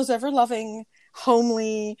go from those ever-loving,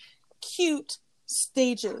 homely, cute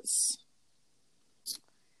stages.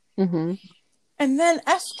 Mhm. And then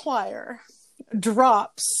Esquire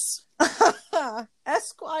drops.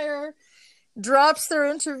 Esquire drops their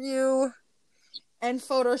interview and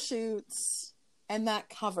photo shoots and that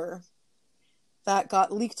cover that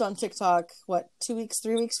got leaked on TikTok, 2 weeks,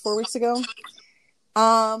 3 weeks, 4 weeks ago?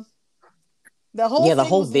 The whole Yeah, the thing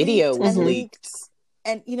whole was video leaked was and leaked.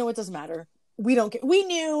 And it doesn't matter. We don't get. We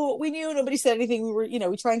knew. Nobody said anything. We were.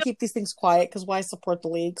 We try and keep these things quiet because why support the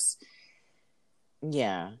leaks?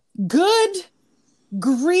 Yeah. Good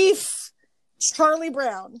grief, Charlie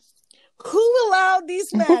Brown. Who allowed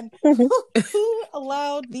these men? Who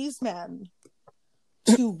allowed these men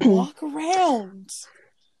to walk around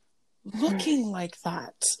looking like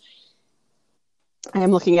that? I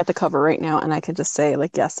am looking at the cover right now, and I can just say,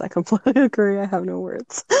 like, yes, I completely agree. I have no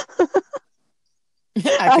words.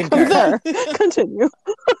 I concur. Continue.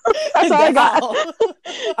 That's all I got.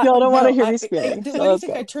 Y'all don't want to hear me screaming. Why So do you let's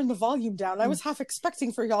think go. I turned the volume down? I was half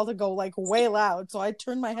expecting for y'all to go like way loud, so I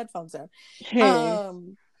turned my headphones down. Hey,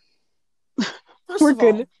 First we're of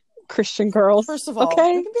all, good Christian girls. First of all,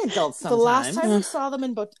 Okay. We can be adults the sometimes. last time we saw them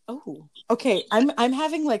in okay, I'm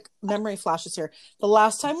having like memory flashes here. The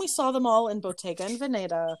last time we saw them all in Bottega and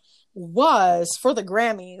Veneta was for the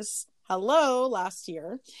Grammys. Hello, last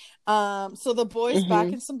year. So the boys back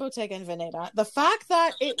in some Bottega and Veneta. The fact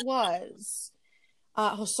that it was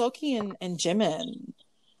Hosoki and Jimin,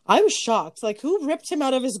 I was shocked. Like, who ripped him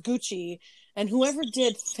out of his Gucci? And whoever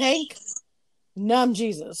did, thank Nam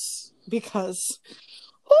Jesus, because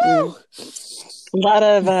whoo, A lot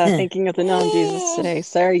of thinking of the non-Jesus today,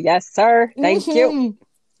 sir. Yes, sir. Thank you.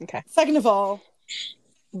 Okay. Second of all,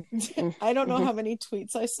 I don't know how many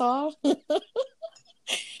tweets I saw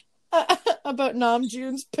about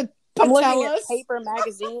Namjoon's I'm looking at patellas. Paper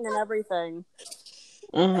Magazine and everything.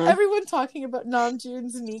 Everyone talking about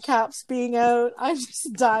Namjoon's kneecaps being out. I'm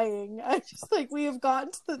just dying. I'm just like, we have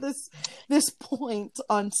gotten to this point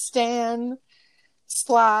on Stan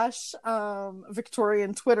 /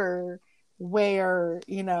 Victorian Twitter where,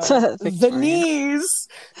 you know, the knees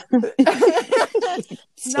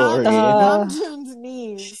Namjoon's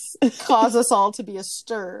knees cause us all to be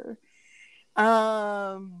astir.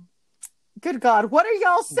 Good God, what are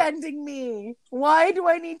y'all sending me? Why do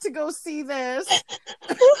I need to go see this?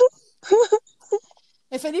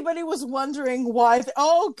 If anybody was wondering why,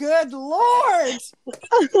 oh, good Lord!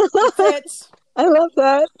 That's it. I love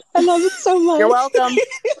that. I love it so much. You're welcome.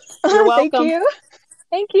 You're welcome. Thank you.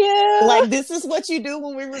 Thank you. Like, this is what you do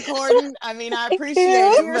when we're recording. I mean, I appreciate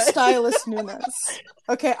it. Dear Stylist Nunes.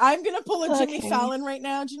 Okay, I'm gonna pull a Jimmy Fallon right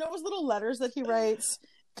now. Do you know his little letters that he writes?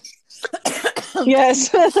 Yes.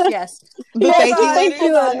 Yes. Thank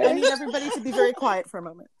you. I need everybody to be very quiet for a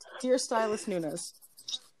moment. Dear Stylist Nunes,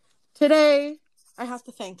 today I have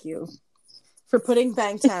to thank you for putting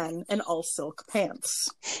Bangtan in all silk pants.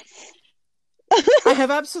 I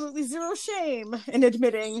have absolutely zero shame in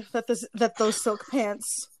admitting that those silk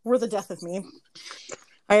pants were the death of me.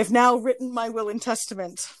 I have now written my will and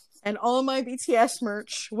testament, and all my BTS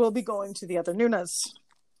merch will be going to the other Nunes.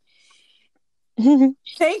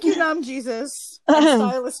 Thank you, Nam Jesus and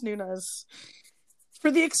Stylist Nunes, for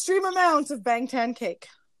the extreme amount of Bangtan cake.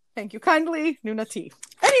 Thank you kindly, Nuna T.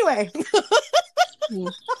 Anyway.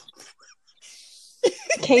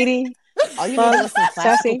 Katie. All you need to listen to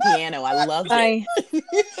classical piano. I love it.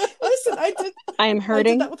 Listen, I am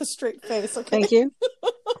hurting. I did that with a straight face. Okay. Thank you.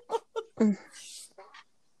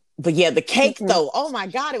 But yeah, the cake though. Oh my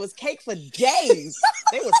God, it was cake for days.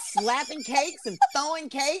 They were slapping cakes and throwing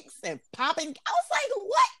cakes and popping. I was like,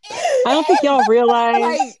 what? I don't think y'all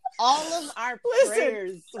realize. Like, all of our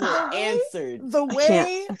prayers were answered. The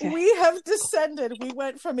way we have descended, we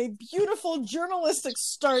went from a beautiful journalistic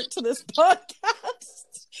start to this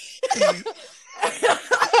podcast.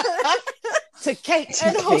 To cake.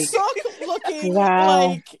 And Hosok looking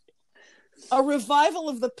like a revival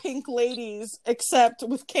of the Pink Ladies, except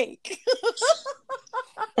with cake.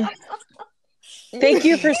 Thank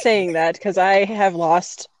you for saying that, because I have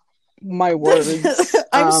lost my words.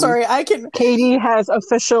 I'm sorry. Katie has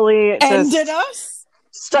officially ended us.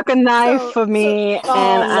 Stuck a knife of me, and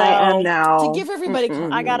I am now. To give everybody,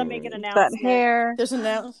 I gotta make an announcement. That hair. There's an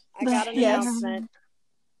announcement. I got an announcement.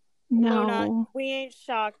 No, Luna, we ain't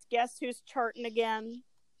shocked. Guess who's charting again?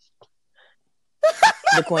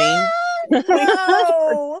 The Queen.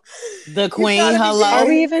 No. The Queen. Hello. Are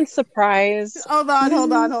we even surprised? Hold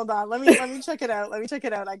on. Let me check it out.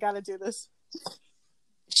 I gotta do this.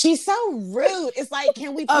 She's so rude. It's like,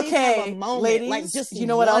 can we please have a moment? Ladies, like, just you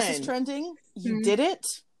know what else is trending? You did it.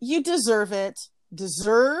 You deserve it.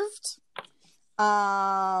 Deserved.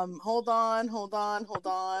 Hold on.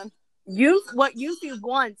 What Yuffie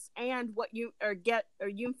wants and what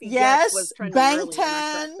Yuffie gets was trending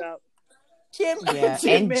Bangtan. Kim and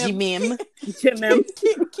Jimim.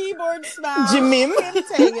 Keyboard smash. Jimim. Kim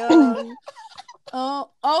Taeyong. Oh,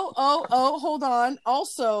 hold on.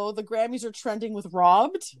 Also, the Grammys are trending with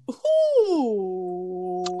Robbed.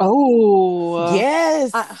 Ooh. Oh.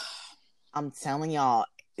 Yes. I'm telling y'all,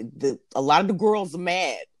 a lot of the girls are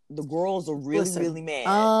mad. The girls are really mad.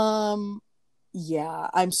 Yeah,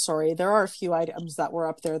 I'm sorry. There are a few items that were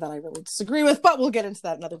up there that I really disagree with, but we'll get into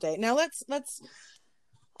that another day. Now let's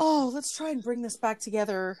try and bring this back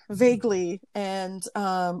together vaguely, and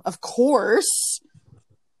of course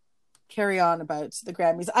carry on about the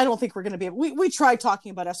Grammys. I don't think we're going to be able. We tried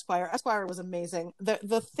talking about Esquire. Esquire was amazing.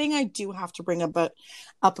 The thing I do have to bring up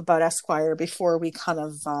about Esquire before we kind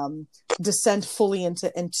of descend fully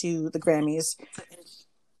into the Grammys.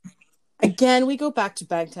 Again, we go back to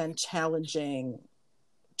Bangtan challenging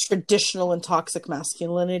traditional and toxic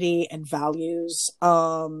masculinity and values.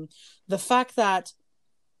 The fact that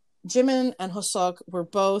Jimin and Hosok were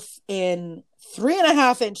both in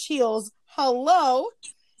 3.5-inch heels,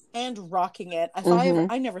 and rocking it.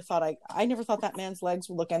 I never thought that man's legs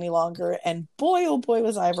would look any longer, and boy, oh boy,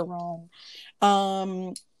 was I ever wrong.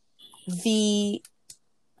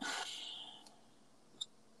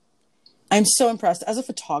 I'm so impressed. As a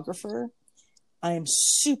photographer, I am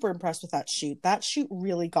super impressed with that shoot. That shoot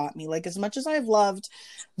really got me. Like, as much as I've loved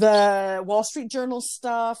the Wall Street Journal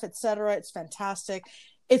stuff, etc., it's fantastic.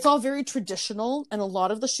 It's all very traditional, and a lot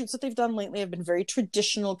of the shoots that they've done lately have been very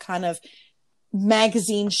traditional kind of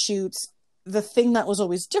magazine shoots. The thing that was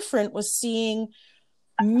always different was seeing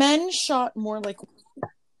men shot more like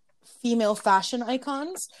female fashion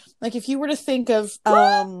icons. Like, if you were to think of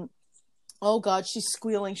oh god, she's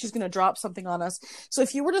squealing, she's gonna drop something on us. So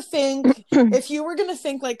if you were gonna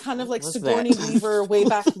think like kind of like What's Sigourney that? Weaver way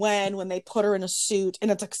back when they put her in a suit, in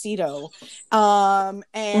a tuxedo, and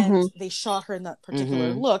they shot her in that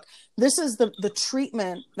particular look, this is the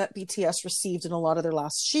treatment that BTS received in a lot of their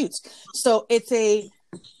last shoots. So it's a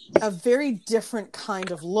very different kind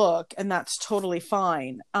of look, and that's totally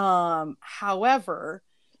fine. However,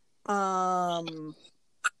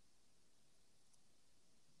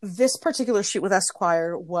 this particular shoot with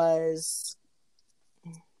Esquire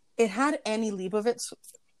it had Annie Leibovitz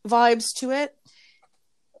vibes to it.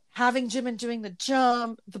 Having Jimin doing the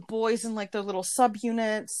jump, the boys in like their little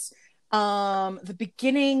subunits, the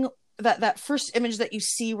beginning, that first image that you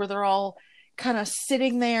see where they're all kind of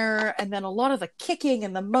sitting there, and then a lot of the kicking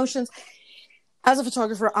and the motions. As a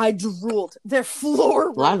photographer, I drooled. Their floor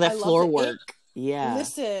work. A lot of that floor work. Yeah.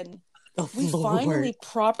 Listen, we finally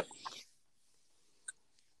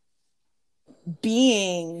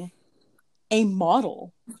being a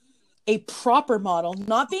model, a proper model,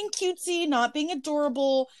 not being cutesy, not being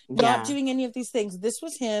adorable, not doing any of these things. This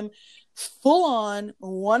was him full on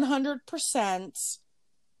 100%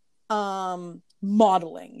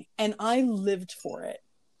 modeling, and I lived for it.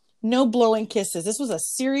 No blowing kisses. This was a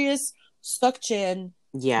serious stuck chin,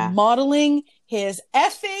 modeling his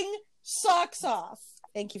effing socks off.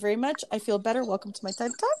 Thank you very much. I feel better. Welcome to my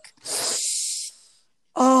TED Talk.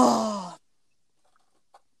 Oh.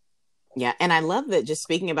 Yeah, and I love that, just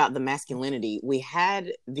speaking about the masculinity, we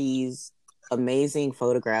had these amazing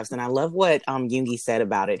photographs, and I love what Yoongi said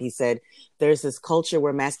about it. He said, there's this culture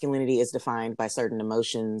where masculinity is defined by certain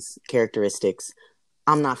emotions, characteristics.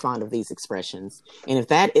 I'm not fond of these expressions. And if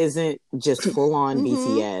that isn't just full-on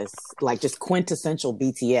BTS, like just quintessential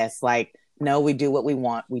BTS, like, no, we do what we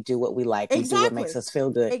want. We do what we like. We do what makes us feel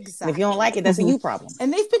good. Exactly. And if you don't like it, that's a you problem.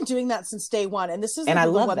 And they've been doing that since day one. And this is the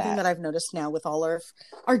one thing that I've noticed now with all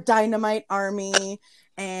our Dynamite army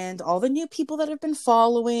and all the new people that have been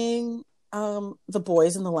following the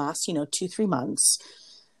boys in the last, 2-3 months.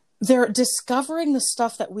 They're discovering the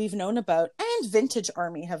stuff that we've known about and Vintage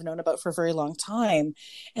Army have known about for a very long time.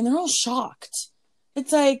 And they're all shocked.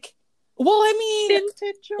 It's like, well, I mean,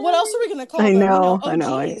 what else are we going to call them? OGs. I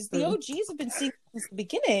know. The OGs have been seeing since the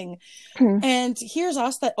beginning. And here's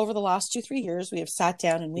us that over the last 2-3 years, we have sat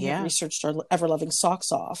down and we have researched our ever-loving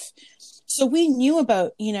socks off. So we knew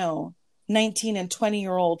about, 19 and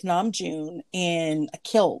 20-year-old Namjoon in a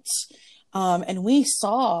kilt. And we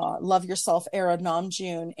saw Love Yourself era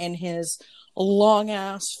Namjoon in his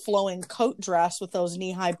long-ass flowing coat dress with those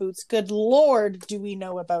knee-high boots. Good Lord, do we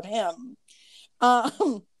know about him?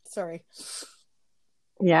 Sorry.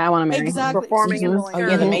 Yeah, I want to marry exactly. Performing in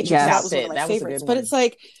the Matrix that was outfit. one of my That was favorites. a good but one. it's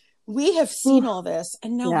like we have seen all this,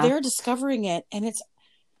 and now they're discovering it, and it's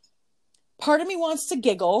part of me wants to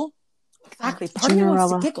giggle. Exactly. Part of me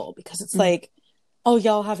wants to giggle because it's like, oh,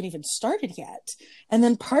 y'all haven't even started yet. And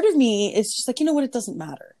then part of me is just like, you know what? It doesn't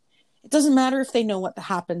matter. It doesn't matter if they know what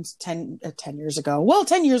happened 10 years ago. Well,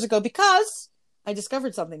 10 years ago, because I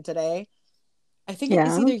discovered something today. I think it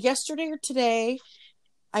was either yesterday or today.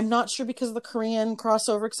 I'm not sure because of the Korean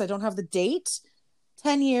crossover, because I don't have the date.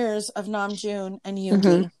 10 years of Namjoon and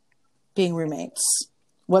Yoongi being roommates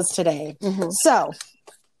was today. So,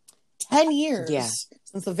 10 years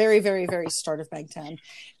since the very, very, very start of Bangtan.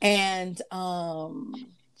 And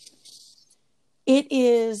it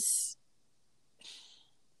is...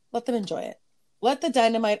 Let them enjoy it. Let the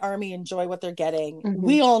Dynamite Army enjoy what they're getting.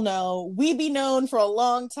 We all know. We be known for a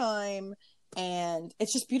long time. And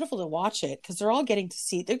it's just beautiful to watch it because they're getting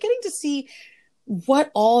to see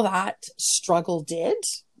what all that struggle did.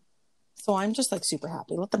 So I'm just like super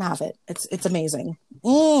happy. Let them have it. It's amazing.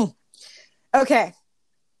 Okay.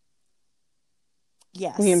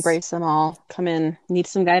 Yes. We embrace them all. Come in. Need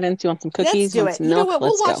some guidance? You want some cookies? Let's do it. Some You know milk? what?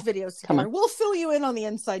 We'll Let's watch go. videos Come together. on. We'll fill you in on the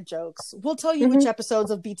inside jokes. We'll tell you which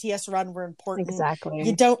episodes of BTS Run were important. Exactly.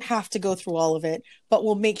 You don't have to go through all of it, but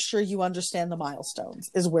we'll make sure you understand the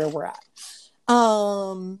milestones is where we're at.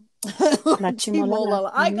 I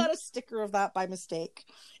got a sticker of that by mistake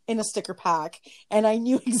in a sticker pack, and I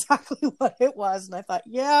knew exactly what it was, and I thought,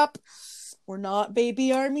 yep, we're not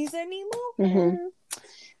baby armies anymore.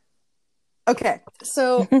 Okay,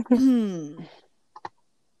 so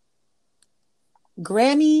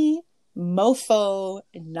Grammy Mofo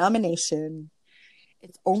nomination.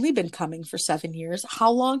 It's only been coming for 7 years.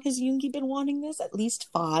 How long has Yoongi been wanting this? At least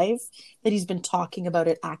 5 that he's been talking about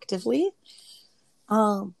it actively.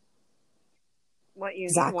 What Yoongi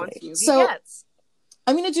Exactly. wants, Yoongi So- gets.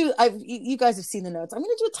 I'm going to do, you guys have seen the notes. I'm going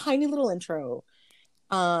to do a tiny little intro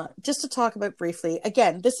just to talk about briefly.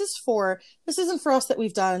 Again, this isn't for us that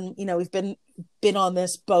we've done, we've been on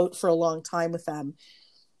this boat for a long time with them.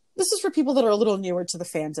 This is for people that are a little newer to the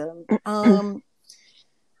fandom.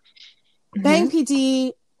 Bang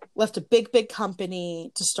PD left a big, big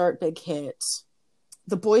company to start big hits.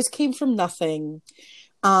 The boys came from nothing.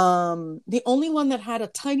 The only one that had a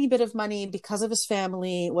tiny bit of money because of his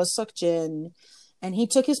family was Seokjin, and he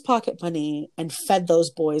took his pocket money and fed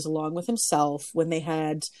those boys along with himself when they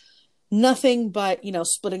had nothing but,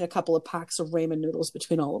 splitting a couple of packs of ramen noodles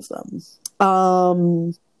between all of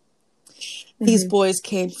them. These boys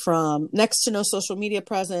came from next to no social media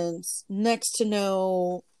presence, next to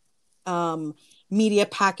no media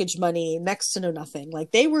package money, next to no nothing.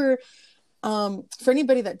 Like they were, for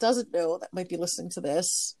anybody that doesn't know that might be listening to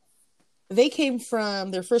this, they came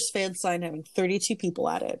from their first fan sign having 32 people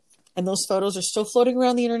at it. And those photos are still floating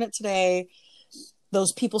around the internet today.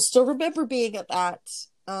 Those people still remember being at that.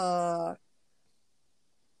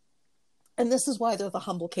 And this is why they're the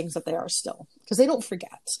humble kings that they are still, because they don't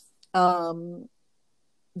forget. The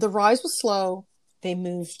rise was slow.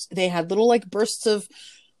 They had little like bursts of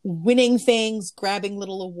winning things, grabbing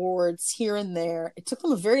little awards here and there. It took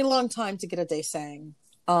them a very long time to get a daesang.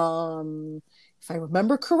 If I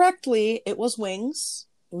remember correctly, it was Wings.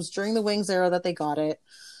 It was during the Wings era that they got it.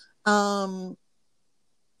 And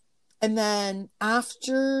then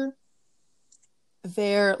after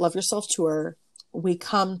their Love Yourself tour, we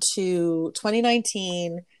come to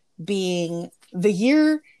 2019 being the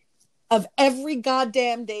year of every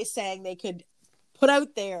goddamn daesang they could put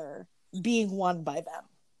out there being won by them.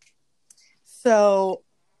 So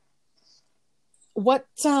what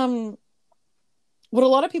a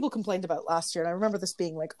lot of people complained about last year, and I remember this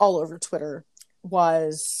being like all over Twitter,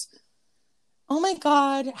 was, oh my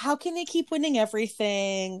God, how can they keep winning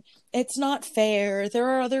everything? It's not fair. There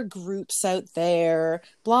are other groups out there,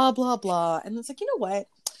 blah, blah, blah. And it's like, you know what?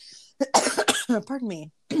 Pardon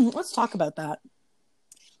me. Let's talk about that.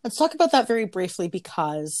 Let's talk about that very briefly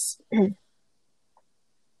because,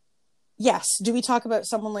 yes, do we talk about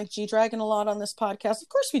someone like G-Dragon a lot on this podcast? Of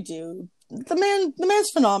course we do. The man's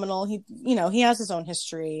phenomenal. He has his own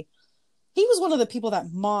history. He was one of the people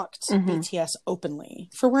that mocked BTS openly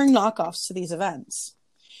for wearing knockoffs to these events.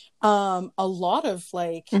 A lot of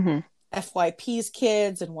like FYP's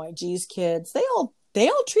kids and YG's kids, they all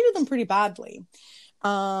treated them pretty badly.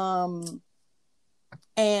 And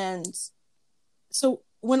so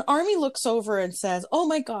when ARMY looks over and says, oh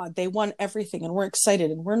my God, they won everything and we're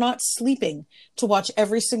excited and we're not sleeping to watch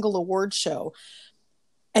every single award show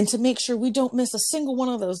and to make sure we don't miss a single one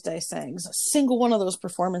of those daesangs, a single one of those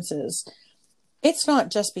performances, it's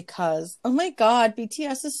not just because, oh my God,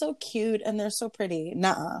 BTS is so cute and they're so pretty.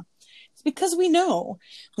 Nuh-uh. It's because we know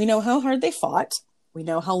how hard they fought. We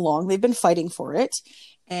know how long they've been fighting for it.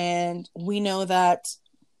 And we know that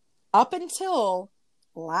up until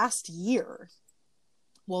last year,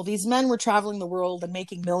 well, these men were traveling the world and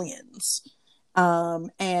making millions,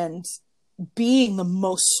 and being the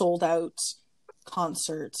most sold out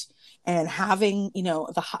concert and having,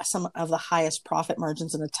 some of the highest profit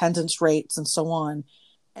margins and attendance rates and so on,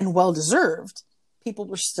 and well deserved, people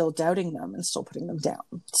were still doubting them and still putting them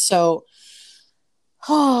down. So,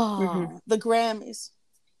 the Grammys.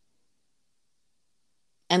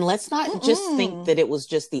 And let's not just think that it was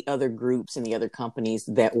just the other groups and the other companies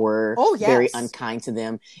that were very unkind to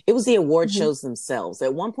them. It was the award shows themselves.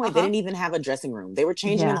 At one point, they didn't even have a dressing room. They were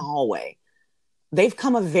changing in the hallway. They've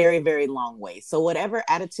come a very, very long way. So whatever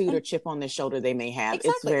attitude or chip on their shoulder they may have,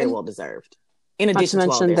 it's very well deserved. In addition to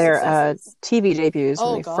mention their TV debuts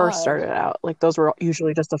when they God. first started out, like those were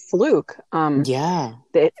usually just a fluke.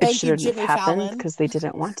 It shouldn't have happened because they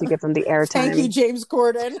didn't want to give them the airtime. Thank you, James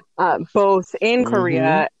Corden. Both in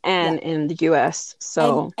Korea and in the US.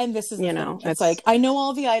 So and this is it's like, I know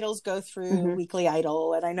all the idols go through Weekly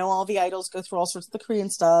Idol, and I know all the idols go through all sorts of the Korean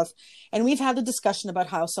stuff, and we've had the discussion about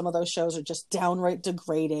how some of those shows are just downright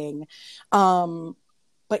degrading. But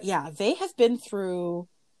yeah, they have been through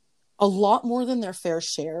a lot more than their fair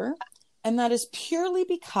share, and that is purely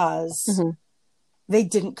because they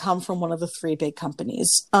didn't come from one of the 3 big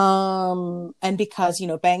companies, and because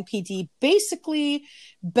Bang PD basically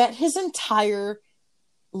bet his entire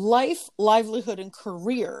life, livelihood, and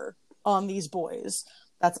career on these boys.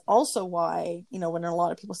 That's also why, when a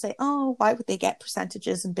lot of people say, oh, why would they get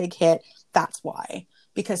percentages and big hit? That's why.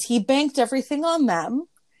 Because he banked everything on them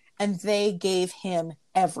and they gave him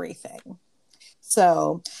everything.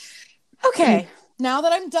 So, okay, now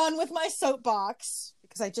that I'm done with my soapbox,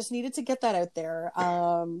 because I just needed to get that out there,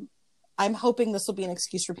 I'm hoping this will be an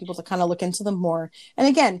excuse for people to kind of look into them more. And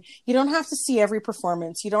again, you don't have to see every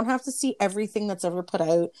performance. You don't have to see everything that's ever put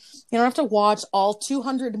out. You don't have to watch all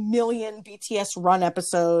 200 million BTS Run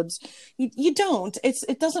episodes. You don't. It's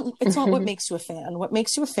not what makes you a fan. What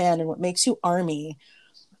makes you a fan and what makes you ARMY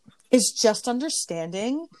is just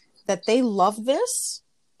understanding that they love this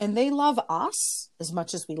and they love us as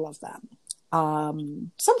much as we love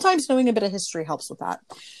them. Sometimes knowing a bit of history helps with that.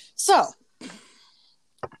 So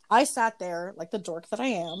I sat there like the dork that I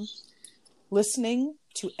am, listening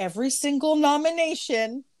to every single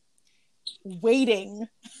nomination, waiting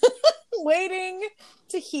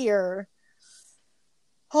to hear.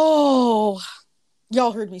 Oh,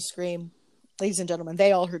 y'all heard me scream. Ladies and gentlemen,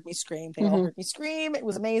 they all heard me scream. They all heard me scream. It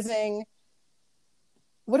was amazing.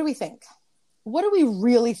 What do we think? What do we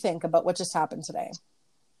really think about what just happened today?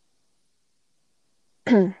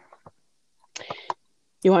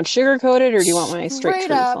 You want sugar-coated, or do you want my straight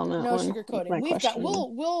truth up, on that no one? Sugar-coating.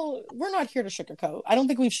 We're not here to sugarcoat. I don't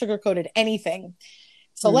think we've sugar-coated anything.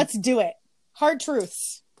 So let's do it. Hard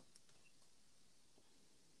truths.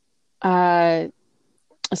 Aside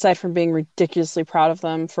from being ridiculously proud of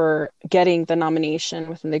them for getting the nomination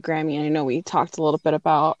within the Grammy, and I know we talked a little bit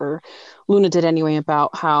about, or Luna did anyway,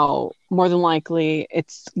 about how more than likely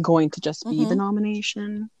it's going to just be the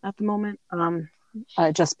nomination at the moment.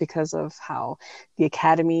 Just because of how the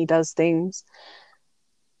Academy does things.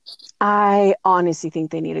 I honestly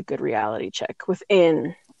think they need a good reality check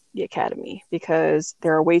within the Academy, because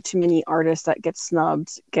there are way too many artists that get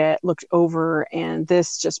snubbed, get looked over, and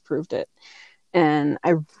this just proved it. And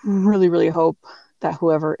I really, really hope that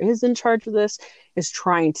whoever is in charge of this is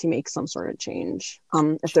trying to make some sort of change.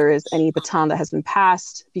 If there is any baton that has been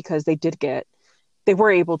passed, because they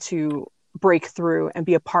were able to break through and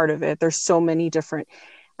be a part of it. There's so many different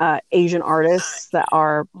Asian artists that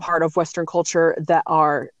are part of Western culture that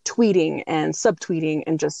are tweeting and subtweeting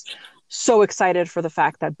and just so excited for the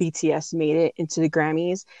fact that BTS made it into the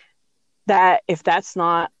Grammys, that if that's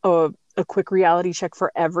not a quick reality check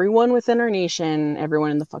for everyone within our nation,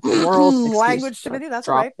 everyone in the fucking world, language committee, that's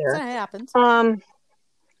right. There. That happens. My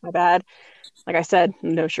bad. Like I said,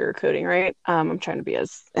 no sugarcoating, right? I'm trying to be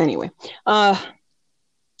anyway.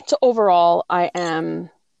 So overall, I am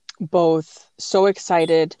both so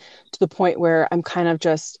excited to the point where I'm kind of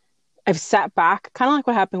I've sat back, kind of like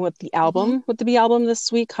what happened with the album, with the B album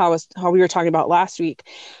this week, how we were talking about last week.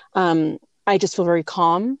 I just feel very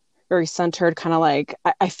calm, very centered, kind of like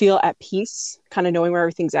I feel at peace, kind of knowing where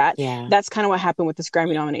everything's at. Yeah. That's kind of what happened with this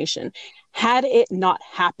Grammy nomination. Had it not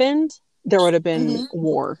happened, there would have been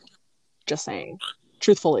war, just saying,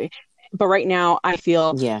 truthfully. But right now, I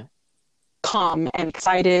feel calm and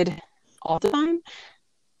excited all the time.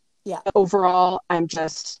 Yeah. Overall, I'm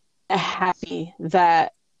just happy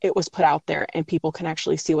that it was put out there and people can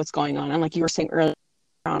actually see what's going on. And like you were saying earlier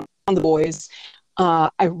on The Boys, I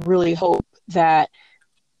really hope that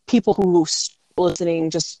people who are listening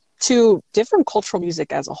just to different cultural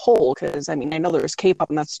music as a whole, because I mean, I know there's K-pop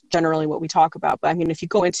and that's generally what we talk about, but I mean, if you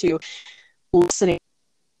go into listening,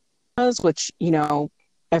 which,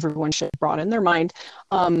 everyone should broaden their mind,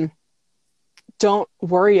 don't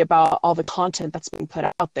worry about all the content that's being put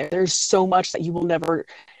out there. There's so much that you will never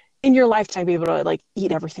in your lifetime be able to like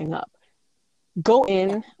eat everything up. Go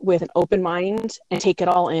in with an open mind and take it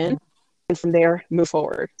all in, and from there move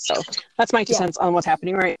forward. So that's my 2 cents on what's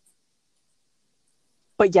happening, right?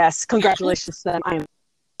 But yes, congratulations to them. I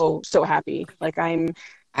am so happy. Like I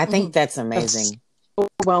think that's amazing.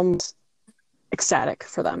 Overwhelmed, ecstatic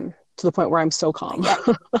for them, to the point where I'm so calm.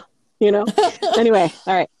 Anyway,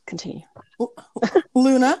 all right, continue.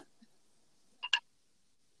 Luna.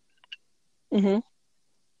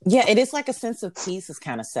 Yeah, it is like a sense of peace is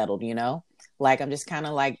kind of settled, like I'm just kind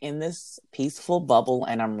of like in this peaceful bubble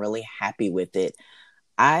and I'm really happy with it.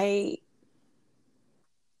 I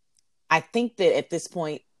think that at this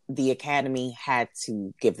point the Academy had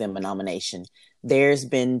to give them a nomination. There's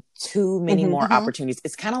been too many more opportunities.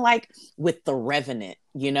 It's kind of like with The Revenant,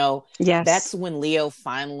 Yes. That's when Leo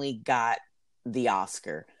finally got the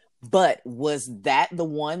Oscar. But was that the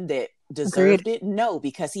one that deserved it? No,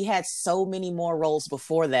 because he had so many more roles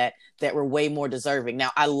before that were way more deserving.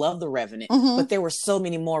 Now, I love The Revenant, but there were so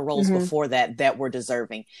many more roles before that were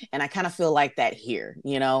deserving. And I kind of feel like that here,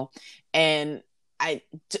 and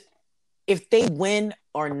if they win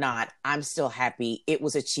or not, I'm still happy. It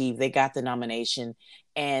was achieved. They got the nomination.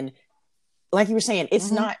 And like you were saying,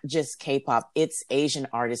 it's not just K-pop, it's Asian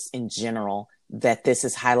artists in general that this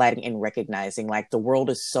is highlighting and recognizing. Like, the world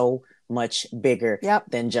is so much bigger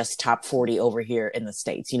than just top 40 over here in the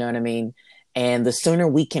States. You know what I mean? And the sooner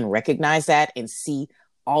we can recognize that and see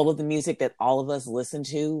all of the music that all of us listen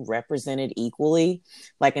to represented equally,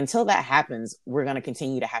 like, until that happens, we're going to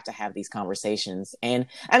continue to have these conversations. And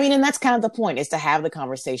I mean, and that's kind of the point, is to have the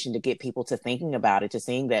conversation, to get people to thinking about it, to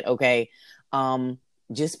seeing that, okay,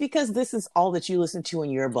 just because this is all that you listen to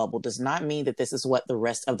in your bubble does not mean that this is what the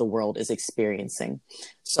rest of the world is experiencing.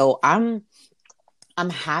 So I'm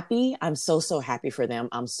happy. I'm so happy for them.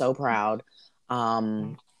 I'm so proud.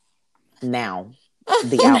 Now,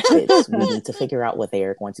 the outfits, we need to figure out what they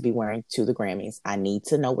are going to be wearing to the Grammys. I need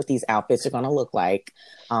to know what these outfits are going to look like.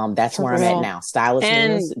 That's where I'm at now. Stylist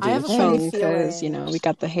news. I have a funny because, you know, we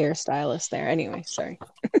got the hairstylist there. Anyway, sorry.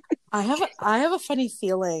 I have a funny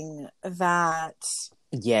feeling that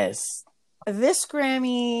yes, this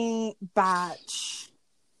Grammy batch,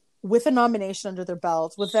 with a nomination under their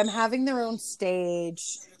belt, with them having their own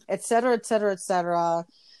stage, et cetera, et cetera, et cetera,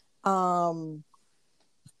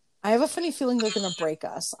 I have a funny feeling they're going to break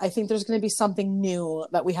us. I think there's going to be something new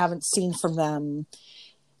that we haven't seen from them.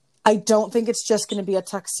 I don't think it's just going to be a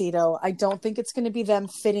tuxedo. I don't think it's going to be them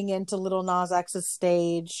fitting into Lil Nas X's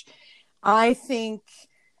stage. I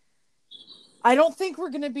don't think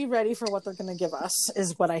we're going to be ready for what they're going to give us,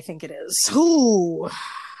 is what I think it is. Ooh,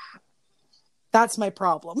 that's my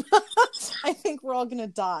problem. I think we're all going to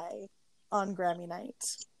die on Grammy night.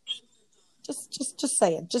 Just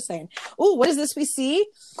saying. Ooh, what is this we see?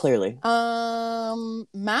 Clearly.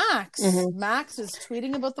 Max. Max is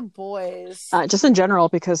tweeting about the boys. Just in general,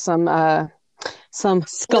 because some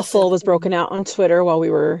scuffle was broken out on Twitter while we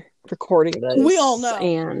were recording this. We all know.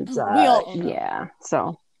 And we all know. Yeah,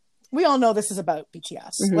 so we all know this is about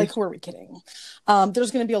BTS. Like, who are we kidding?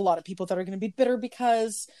 There's going to be a lot of people that are going to be bitter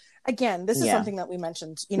because, again, this is something that we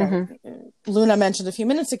mentioned. You know, Luna mentioned a few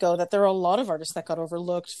minutes ago that there are a lot of artists that got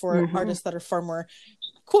overlooked for artists that are far more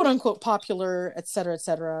quote unquote popular, et cetera, et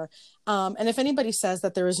cetera. And if anybody says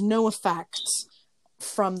that there is no effect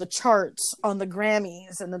from the charts on the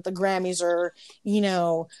Grammys, and that the Grammys are, you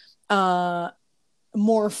know,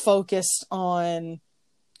 more focused on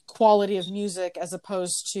quality of music as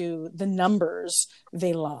opposed to the numbers,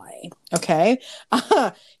 they lie. Okay,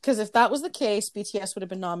 because if that was the case, BTS would have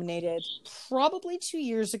been nominated probably 2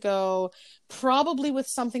 years ago, probably with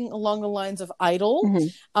something along the lines of Idol,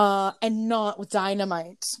 and not with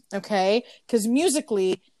Dynamite. Okay, because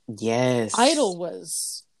musically, yes, Idol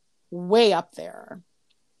was way up there.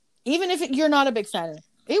 Even if you're not a big fan,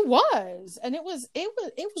 it was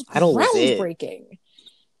groundbreaking.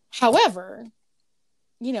 However,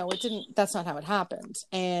 you know, it didn't, that's not how it happened.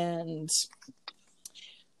 And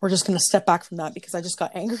we're just going to step back from that because I just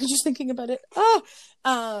got angry just thinking about it.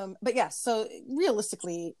 But yeah, so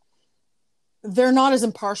realistically, they're not as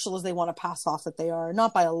impartial as they want to pass off that they are,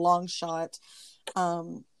 not by a long shot.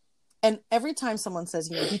 And every time someone says,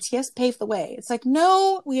 you know, BTS paved the way, it's like,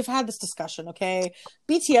 no, we have had this discussion, okay?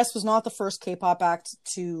 BTS was not the first K-pop act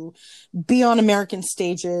to be on American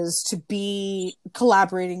stages, to be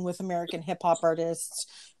collaborating with American hip-hop artists,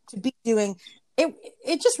 to be doing...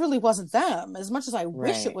 It just really wasn't them. As much as I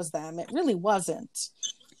wish it was them, it really wasn't.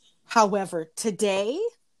 However, today,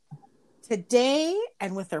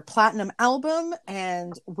 and with their platinum album,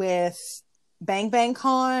 and with Bang Bang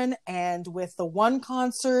Con, and with the One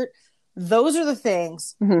concert... Those are the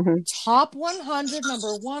things. Top 100,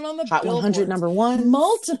 number one on the Hot Billboard. 100, number one.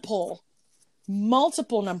 Multiple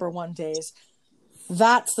number one days.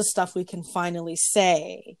 That's the stuff we can finally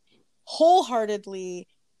say wholeheartedly,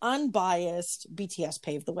 unbiased. BTS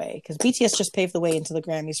paved the way, because BTS just paved the way into the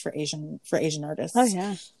Grammys for Asian artists. Oh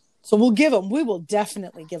yeah. So we will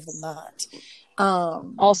definitely give them that.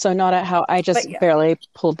 Also, not at how I just barely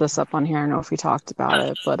pulled this up on here. I don't know if we talked about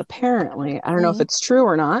it, but apparently, I don't know if it's true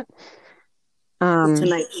or not.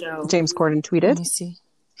 Tonight Show. James Corden tweeted, Let me see.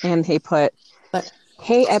 And he put,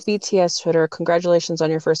 "Hey at BTS Twitter, congratulations on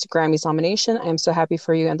your first Grammys nomination. I am so happy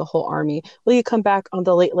for you and the whole army. Will you come back on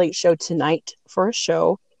the Late Late Show tonight for a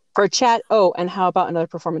chat? Oh, and how about another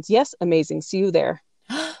performance? Yes, amazing. See you there."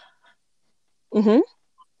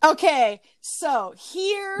 Okay, so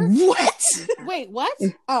here... What? Wait, what?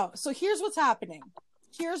 Oh, so here's what's happening.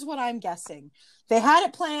 Here's what I'm guessing. They had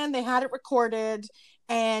it planned, they had it recorded,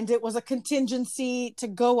 and it was a contingency to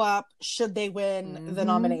go up should they win the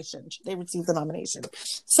nomination. Should they receive the nomination.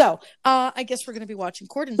 So, I guess we're going to be watching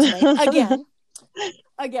Corden tonight.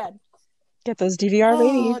 Again. Get those DVR,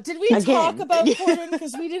 Oh, baby. did we Again. talk about Corden?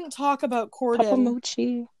 Because we didn't talk about Papa Corden.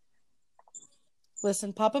 Mochi.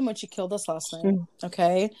 Listen, Papa Mochi killed us last night. Mm.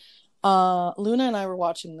 Okay. Luna and I were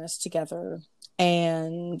watching this together,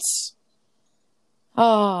 and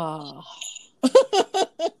so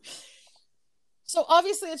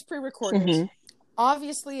obviously it's pre-recorded. Mhm.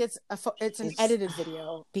 Obviously it's an edited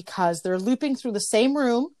video because they're looping through the same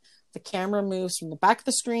room. The camera moves from the back of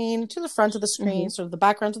the screen to the front of the screen, sort of the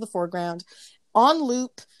background to the foreground, on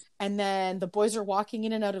loop. And then the boys are walking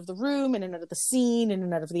in and out of the room, in and out of the scene, in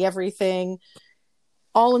and out of the everything,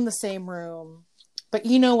 all in the same room. But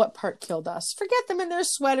you know what part killed us? Forget them in their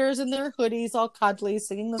sweaters and their hoodies, all cuddly,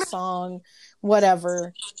 singing the song,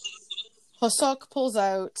 whatever. Hosok pulls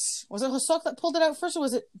out. Was it Hosok that pulled it out first, or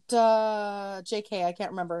was it JK? I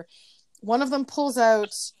can't remember. One of them pulls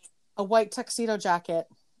out a white tuxedo jacket.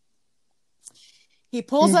 He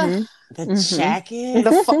pulls the jacket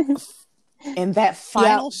and that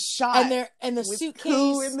final shot, and the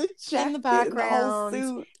suitcase in the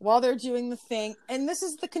background while they're doing the thing, and this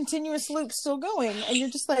is the continuous loop still going, and you're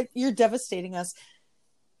just like, you're devastating us.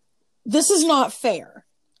 This is not fair.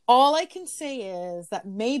 All I can say is that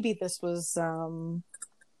maybe this was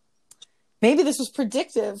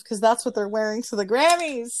predictive, because that's what they're wearing to the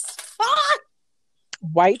Grammys.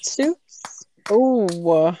 White suits.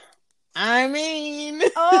 Oh. I mean,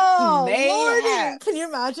 Lordy, can you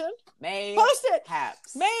imagine? Post it,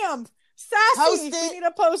 ma'am. Sassy, we need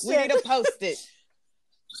to post it.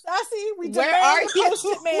 Sassy, we demand to post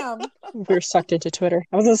it, ma'am. We're sucked into Twitter.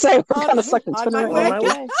 I was gonna say we're kind of sucked into Twitter. On my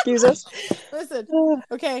way. Excuse us. Listen,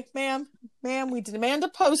 okay, ma'am, we demand to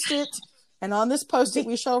post it, and on this post-it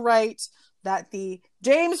we shall write that the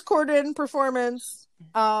James Corden performance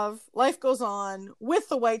of Life Goes On with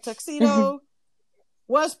the white tuxedo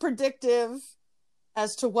was predictive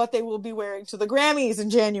as to what they will be wearing to the Grammys in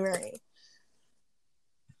January.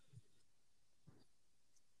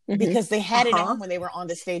 Because they had it on when they were on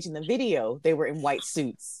the stage in the video. They were in white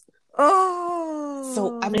suits. Oh,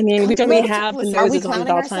 so I mean, we have the are we noses on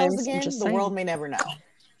clowning all ourselves times. again? The saying. world may never know.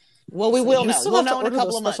 Well, we will know. We'll know in a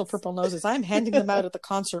couple of months. Special purple noses. I'm handing them out at the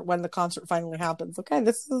concert when the concert finally happens. Okay,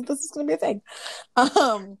 this is going to be a thing.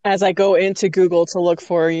 As I go into Google to look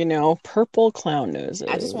for, purple clown noses.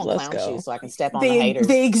 I just want clown shoes so I can step on the haters.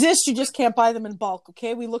 They exist. You just can't buy them in bulk.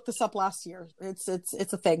 Okay, we looked this up last year. It's a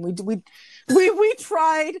thing. We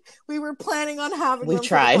tried. We were planning on having them for the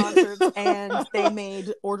concerts, and they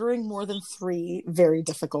made ordering more than 3 very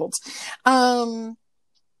difficult.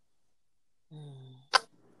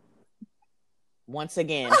 Once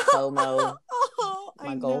again, FOMO.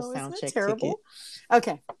 My goal sound check ticket.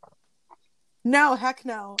 Okay. No, heck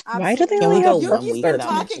no. Absolutely. Why do they only go have 1 week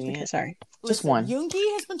without mentioning it? Sorry. Just one.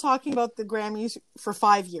 Yoongi has been talking about the Grammys for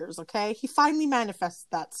 5 years, okay? He finally manifests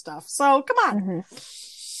that stuff. So, come on.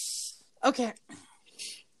 Okay.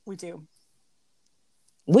 We do.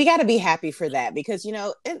 We got to be happy for that because,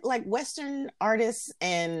 like Western artists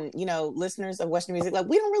and, listeners of Western music, like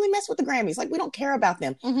we don't really mess with the Grammys. Like we don't care about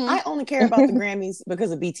them. I only care about the Grammys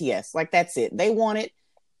because of BTS. Like that's it. They want it.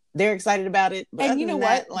 They're excited about it. But and you know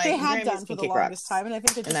what? Like, they have done for the longest time. And I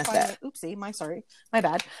think they just finally, oopsie, my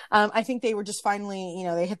bad. I think they were just finally,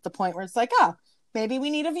 they hit the point where it's like, maybe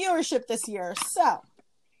we need a viewership this year. So,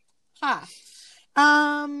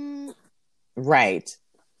 right.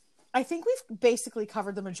 I think we've basically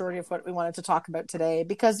covered the majority of what we wanted to talk about today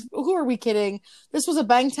because who are we kidding? This was a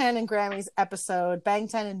Bang 10 and Grammys episode, Bang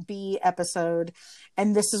 10 and B episode,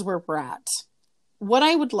 and this is where we're at. What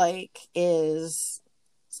I would like is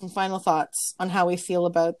some final thoughts on how we feel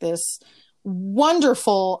about this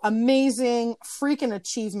wonderful, amazing, freaking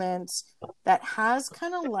achievement that has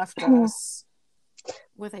kind of left us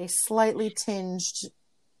with a slightly tinged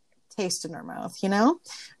taste in our mouth,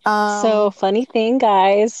 So funny thing,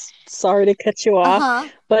 guys, sorry to cut you off,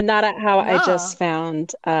 but not at how I just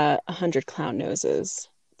found 100 clown noses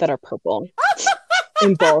that are purple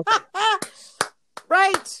in bulk.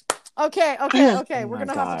 Right. Okay. We're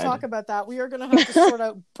gonna have to talk about that. We are gonna have to sort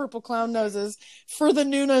out purple clown noses for the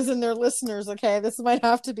Nunas and their listeners. Okay, this might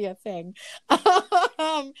have to be a thing.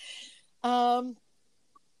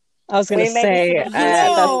 I was going to say, that's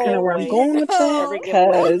kind of where I'm going with it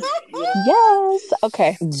because, yes.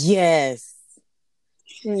 Okay. Yes.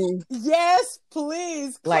 Yes,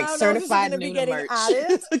 please. Like clown certified noses are Nuna be merch.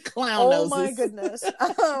 added. Clown noses. Oh my goodness.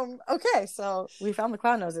 Okay, so we found the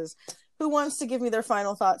clown noses. Who wants to give me their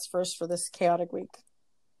final thoughts first for this chaotic week?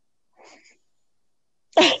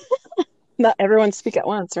 Not everyone speak at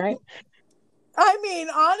once, right? I mean,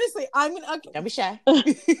 honestly, I'm gonna. Okay. Don't be shy.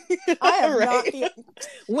 I have right. not.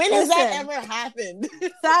 When has that ever happened?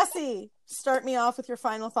 start me off with your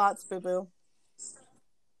final thoughts, Boo Boo.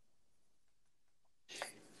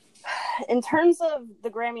 In terms of the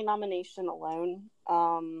Grammy nomination alone,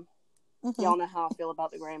 y'all know how I feel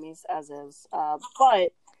about the Grammys as is.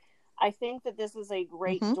 But I think that this is a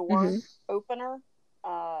great door opener.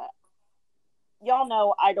 Y'all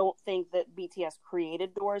know I don't think that BTS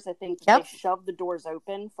created doors. I think that they shoved the doors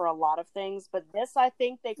open for a lot of things. But this, I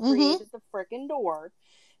think they created the freaking door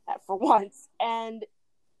for once. And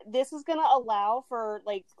this is going to allow for,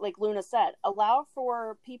 like Luna said, allow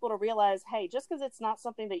for people to realize, hey, just because it's not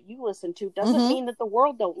something that you listen to doesn't mean that the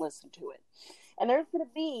world don't listen to it. And there's going to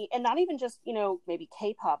be, and not even just, maybe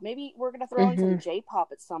K-pop, maybe we're going to throw in some J-pop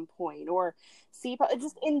at some point, or C-pop.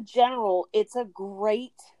 Just in general, it's a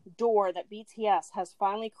great door that BTS has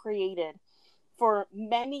finally created for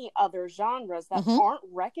many other genres that aren't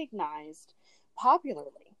recognized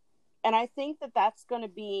popularly. And I think that that's going to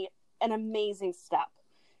be an amazing step.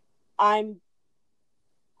 I've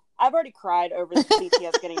already cried over the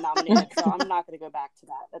BTS getting nominated, so I'm not going to go back to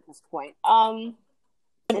that at this point.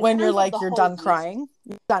 When you're like, you're done crying.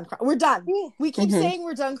 You're done crying. We're done. We keep saying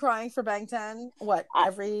we're done crying for Bangtan. What?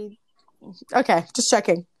 Okay, just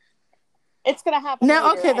checking. It's going to happen now.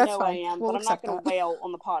 later. Okay, that's I know fine. I am, We'll but I'm not going to wail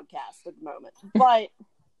on the podcast at the moment. But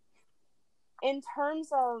in terms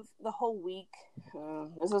of the whole week,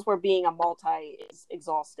 this is where being a multi is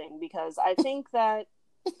exhausting, because I think that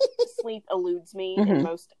sleep eludes me in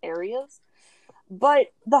most areas.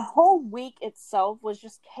 But the whole week itself was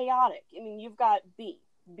just chaotic. I mean, you've got the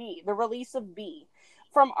release of B.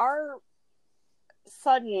 From our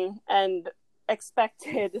sudden and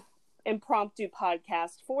expected impromptu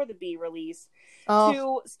podcast for the B release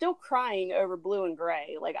to still crying over Blue and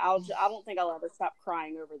Gray. Like, I don't think I'll ever stop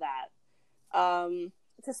crying over that.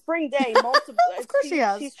 To Spring Day, multiple. Of course she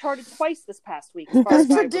has. She's charted twice this past week. As far as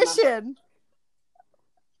tradition.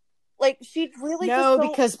 Like, she really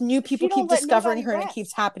because new people keep discovering her and it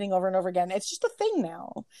keeps happening over and over again. It's just a thing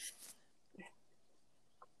now.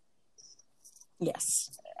 Yes.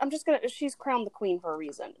 She's crowned the queen for a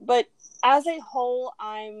reason. But as a whole,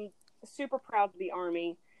 I'm super proud to be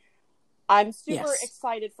ARMY. I'm super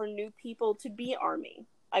excited for new people to be ARMY.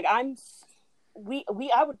 Like, I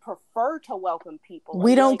would prefer to welcome people.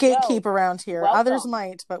 We don't gatekeep around here. Welcome. Others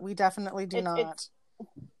might, but we definitely do not.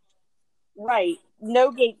 Right.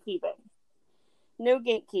 No gatekeeping.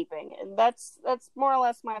 And that's more or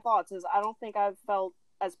less my thoughts. Is I don't think I've felt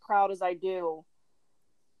as proud as I do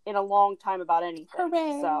in a long time about anything.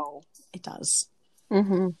 Hooray. So it does.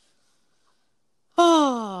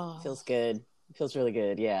 Oh, feels good. It feels really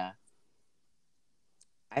good. Yeah.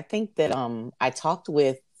 I think that I talked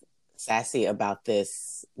with Sassy about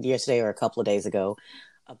this yesterday or a couple of days ago,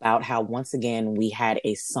 about how once again we had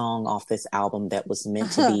a song off this album that was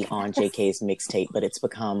meant to be on JK's mixtape, but it's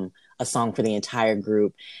become a song for the entire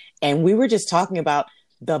group. And we were just talking about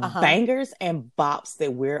the bangers and bops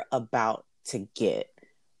that we're about to get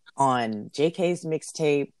on JK's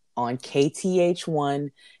mixtape, on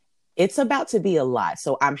KTH1. It's about to be a lot.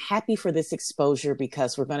 So I'm happy for this exposure,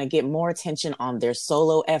 because we're going to get more attention on their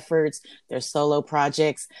solo efforts, their solo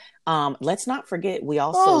projects. Let's not forget, we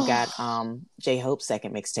also got J-Hope's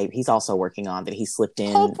second mixtape. He's also working on that. He slipped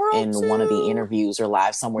in one of the interviews or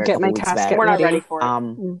live somewhere a couple weeks back. We're not ready for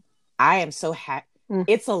it. I am so happy.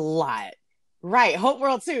 It's a lot. Right. Hope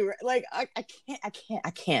World 2. Like, I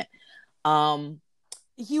can't.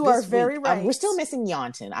 You are very right. We're still missing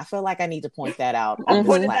Yeontan. I feel like I need to point that out on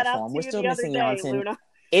this platform. We're still missing Yeontan. Luna.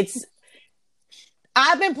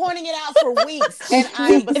 I've been pointing it out for weeks, and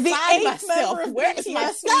I'm beside myself. Where is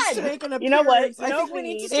my son? You know what? I think we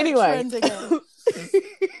need to start trending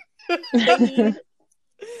it.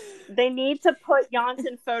 They need to put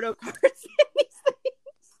Yeontan photo cards in these things.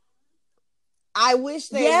 I wish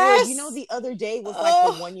they would. You know, the other day was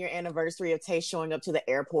like the 1 year anniversary of Tay showing up to the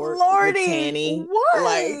airport with Tanny. What?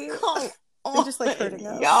 Like, come on. They're just like hurting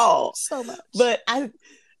us. Y'all. So much. But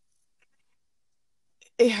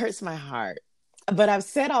it hurts my heart. But I've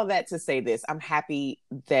said all that to say this. I'm happy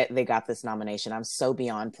that they got this nomination. I'm so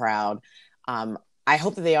beyond proud. I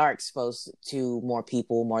hope that they are exposed to more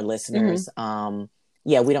people, more listeners.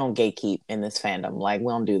 Yeah, we don't gatekeep in this fandom. Like, we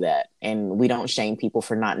don't do that. And we don't shame people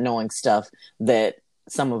for not knowing stuff that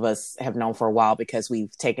some of us have known for a while, because we've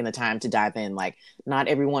taken the time to dive in. Like, not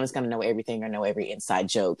everyone is going to know everything or know every inside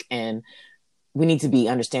joke. And we need to be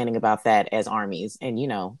understanding about that as ARMYs. And, you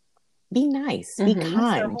know, be nice, be kind.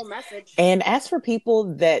 That's their whole message. And as for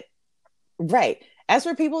people that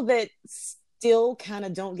still kind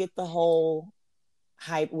of don't get the whole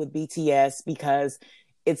hype with BTS, because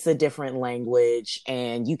it's a different language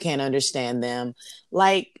and you can't understand them.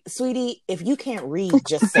 Like, sweetie, if you can't read,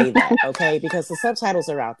 just say that, okay? Because the subtitles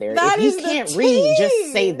are out there. That If you is the can't read,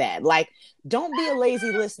 just say tea. that. Like, don't be a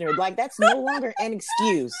lazy listener. Like, that's no longer an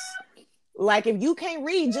excuse. Like, if you can't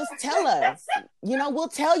read, just tell us. You know, we'll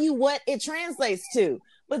tell you what it translates to.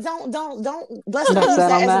 But let's not use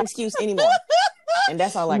that as an excuse anymore. And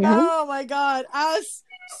that's all I got. Oh my God. As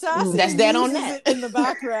Sassy That's that on uses that. it in the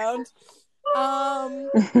background.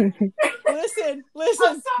 Listen,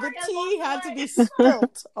 the tea had to be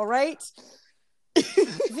spilt, all right?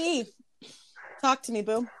 V, talk to me,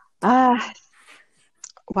 boo. Wow.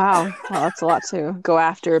 Well, that's a lot to go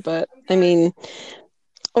after, but I mean,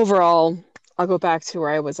 overall, I'll go back to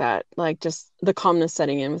where I was at, like just the calmness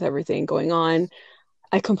setting in with everything going on.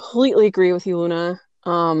 I completely agree with you, Luna.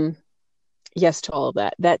 Yes to all of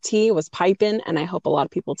that. That tea was piping, and I hope a lot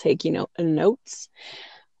of people take, notes,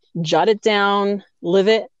 jot it down, live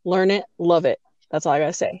it, learn it, love it. That's all I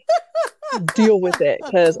gotta say. Deal with it,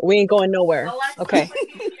 because we ain't going nowhere. Okay.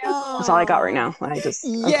 That's all I got right now.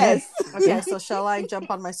 Yes. Okay, so shall I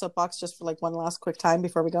jump on my soapbox just for like one last quick time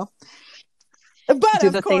before we go? But Do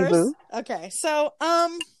of the thing, course, boo. okay, so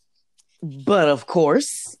But of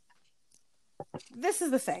course, this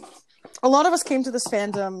is the thing. A lot of us came to this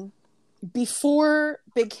fandom before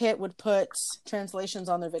Big Hit would put translations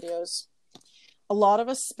on their videos. A lot of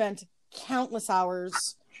us spent countless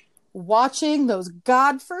hours watching those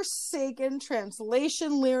godforsaken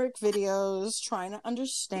translation lyric videos, trying to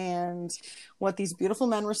understand what these beautiful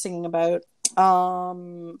men were singing about.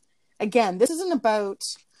 Again, this isn't about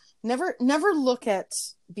never look at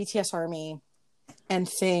BTS Army and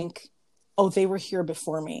think, oh, they were here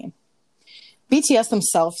before me. BTS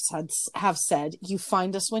themselves have said, you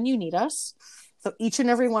find us when you need us. So each and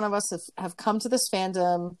every one of us have come to this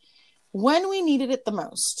fandom when we needed it the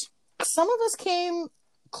most. Some of us came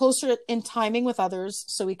closer in timing with others,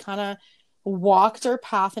 so we kind of walked our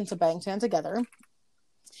path into Bangtan together.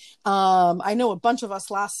 I know a bunch of us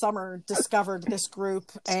last summer discovered this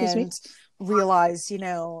group and realized,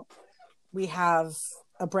 we have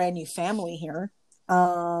a brand new family here.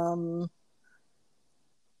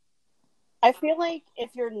 I feel like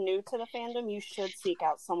if you're new to the fandom, you should seek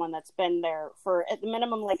out someone that's been there for at the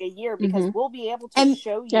minimum like a year, because we'll be able to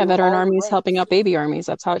show you. Yeah, veteran armies growth. helping out baby armies.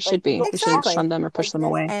 That's how it should be. Exactly. We shouldn't shun them or push them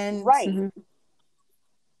away. And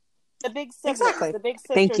the big siblings, exactly. The big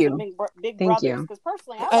sisters, Thank you. the big Thank brothers. you. Because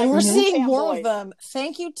personally, and we're seeing fanboys. more of them.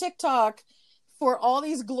 Thank you, TikTok, for all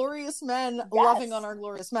these glorious men loving on our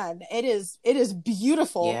glorious men. It is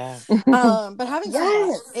beautiful. Yeah. But having said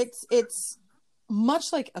that, it's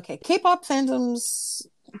much like, okay, K-pop fandoms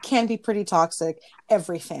can be pretty toxic.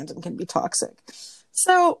 Every fandom can be toxic.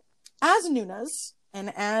 So as Nunas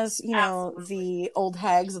and as the old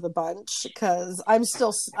hags of the bunch, because I'm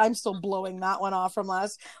still blowing that one off from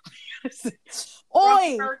last.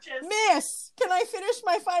 Oi, miss, can I finish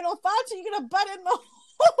my final thoughts? Are you gonna butt in the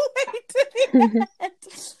whole way to the end?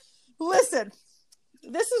 Listen.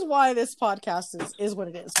 This is why this podcast is what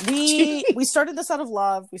it is. We started this out of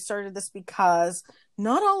love. We started this because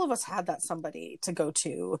not all of us had that somebody to go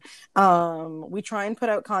to. We try and put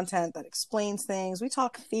out content that explains things. We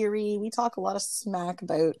talk theory. We talk a lot of smack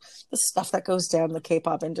about the stuff that goes down in the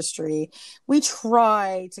K-pop industry. We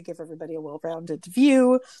try to give everybody a well-rounded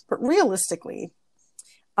view, but realistically,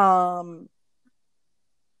 the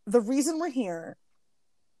reason we're here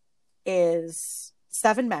is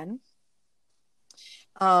 7 men.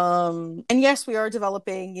 And yes, we are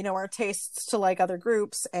developing, our tastes to like other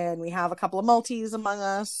groups, and we have a couple of multis among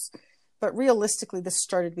us, but realistically, this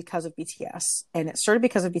started because of BTS, and it started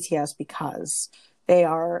because of BTS because they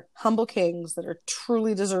are humble kings that are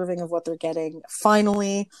truly deserving of what they're getting.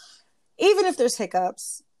 Finally, even if there's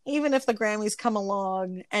hiccups, even if the Grammys come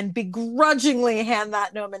along and begrudgingly hand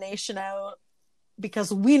that nomination out,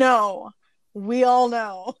 because we all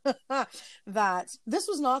know that this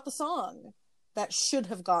was not the song that should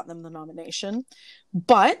have gotten them the nomination,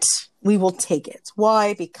 but we will take it.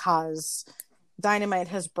 Why? Because Dynamite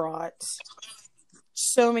has brought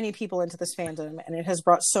so many people into this fandom, and it has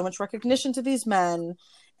brought so much recognition to these men,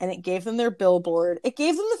 and it gave them their billboard. It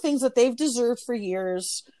gave them the things that they've deserved for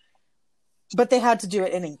years, but they had to do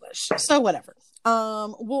it in English. So whatever.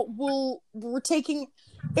 We're taking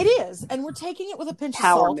it is, and we're taking it with a pinch of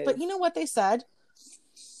salt. Move. But you know what they said?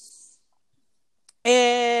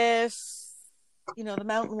 If the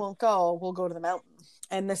mountain won't go, we'll go to the mountain.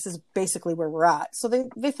 And this is basically where we're at. So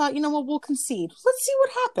they thought, we'll concede. Let's see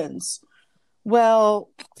what happens. Well,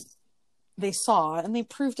 they saw, and they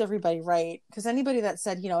proved everybody right. Because anybody that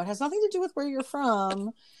said, it has nothing to do with where you're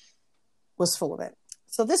from, was full of it.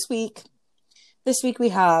 So this week, This week we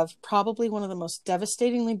have probably one of the most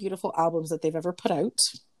devastatingly beautiful albums that they've ever put out.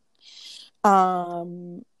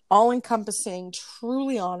 All encompassing,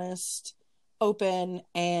 truly honest, open,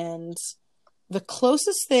 and the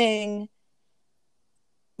closest thing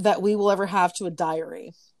that we will ever have to a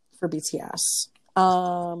diary for BTS.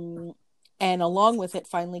 And along with it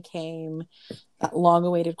finally came that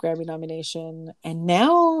long-awaited Grammy nomination. And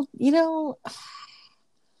now, you know,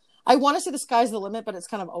 I want to say the sky's the limit, but it's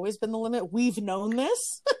kind of always been the limit. We've known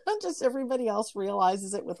this. Just everybody else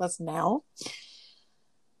realizes it with us now.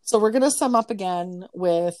 So we're going to sum up again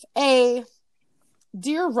with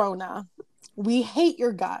Dear Rona, we hate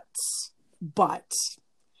your guts, but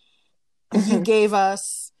you gave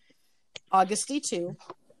us Augusty 2.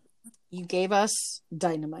 You gave us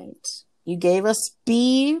Dynamite. You gave us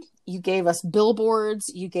B. You gave us billboards.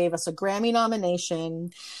 You gave us a Grammy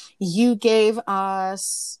nomination. You gave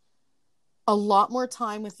us a lot more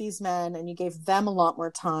time with these men, and you gave them a lot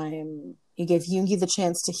more time. You gave Yoongi the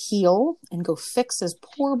chance to heal and go fix his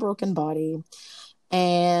poor broken body.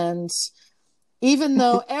 And even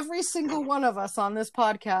though every single one of us on this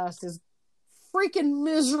podcast is freaking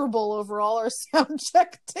miserable over all our sound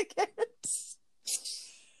check tickets,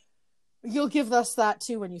 you'll give us that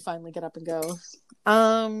too when you finally get up and go.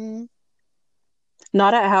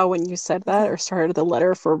 Not at how when you said that or started the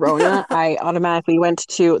letter for Rona, I automatically went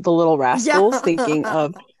to The Little Rascals, thinking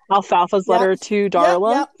of Alfalfa's letter to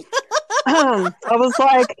Darla. I was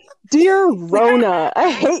like, Dear Rona,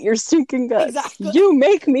 I hate your stinking guts. Exactly. You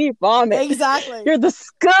make me vomit. Exactly. You're the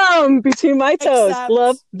scum between my toes.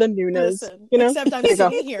 Love the newness. Listen, you know? Except I'm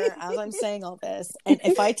sitting here as I'm saying all this, and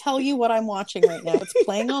if I tell you what I'm watching right now, it's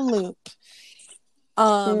playing on loop.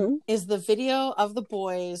 Is the video of the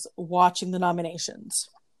boys watching the nominations.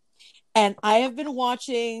 And I have been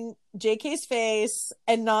watching JK's face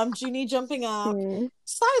and Namjoon jumping up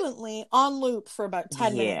silently on loop for about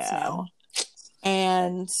 10 minutes now.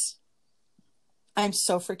 And I'm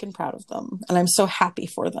so freaking proud of them. And I'm so happy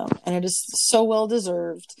for them. And it is so well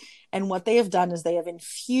deserved. And what they have done is they have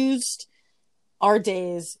infused our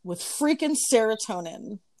days with freaking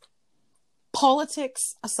serotonin.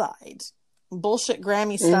 Politics aside. Bullshit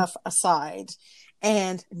Grammy stuff aside,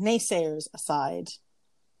 and naysayers aside,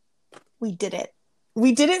 we did it.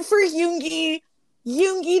 We did it for Yoongi.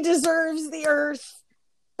 Yoongi deserves the earth.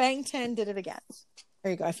 Bang 10 did it again.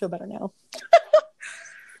 There you go. I feel better now.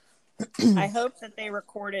 I hope that they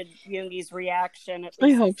recorded Yoongi's reaction. At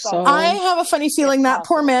least I hope so. I have a funny feeling that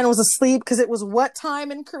poor man was asleep because it was what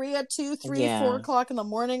time in Korea? 2, 3, 4 o'clock in the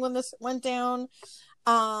morning when this went down.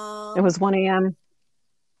 It was 1 a.m.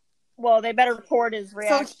 Well, they better record his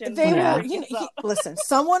reaction. So listen,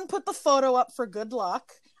 someone put the photo up for good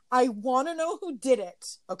luck. I want to know who did it,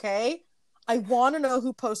 okay? I want to know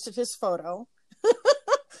who posted his photo.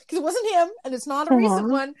 Because it wasn't him, and it's not a recent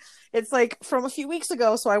one. It's like from a few weeks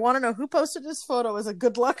ago, so I want to know who posted his photo as a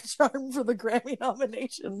good luck charm for the Grammy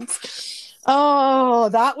nominations. Oh,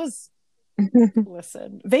 that was...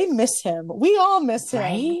 Listen, they miss him. We all miss him.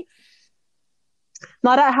 Right?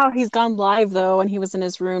 Not at how he's gone live though, and he was in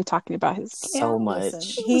his room talking about his so much.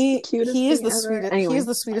 Listen, he is the sweetest. Anyway, he is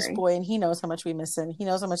the sweetest boy, and he knows how much we miss him. He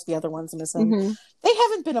knows how much the other ones miss him. They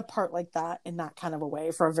haven't been apart like that in that kind of a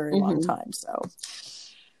way for a very long time. So,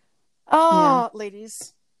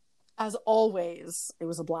 ladies, as always, it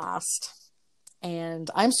was a blast,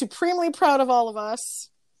 and I'm supremely proud of all of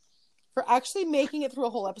us for actually making it through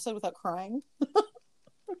a whole episode without crying.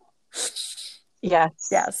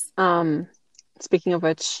 Yes. Speaking of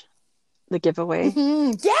which, the giveaway.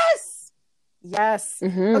 Yes.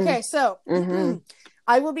 Okay, so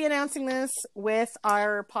I will be announcing this with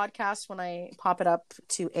our podcast when I pop it up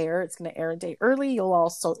to air. It's going to air a day early. You'll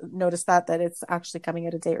also notice that it's actually coming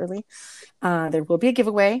out a day early. There will be a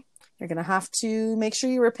giveaway. You're going to have to make sure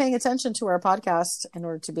you are paying attention to our podcast in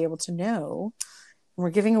order to be able to know. We're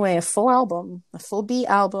giving away a full album, a full B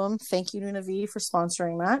album. Thank you, Nuna V, for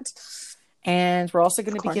sponsoring that. And we're also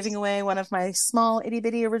going to be giving away one of my small itty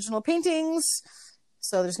bitty original paintings.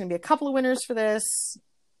 So there's going to be a couple of winners for this.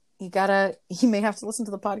 You may have to listen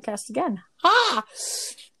to the podcast again.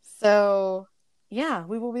 So yeah,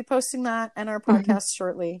 we will be posting that and our podcast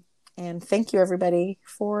shortly. And thank you everybody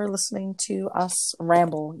for listening to us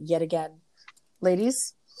ramble yet again.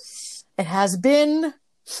 Ladies, it has been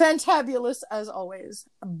fantabulous as always.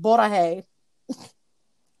 Borahae.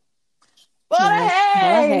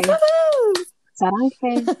 Borahae!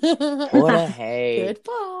 Saranghae. Borahae.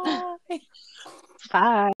 Goodbye.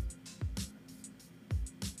 Bye.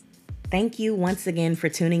 Thank you once again for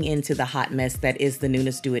tuning in to the hot mess that is the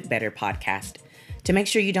Nuna's Do It Better podcast. To make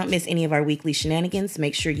sure you don't miss any of our weekly shenanigans,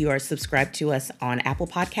 make sure you are subscribed to us on Apple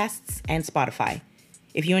Podcasts and Spotify.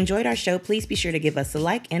 If you enjoyed our show, please be sure to give us a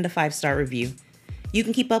like and a 5-star review. You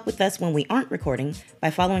can keep up with us when we aren't recording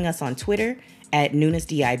by following us on Twitter at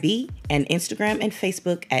NunasDIB and Instagram and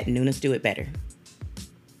Facebook at Nunas Do It Better.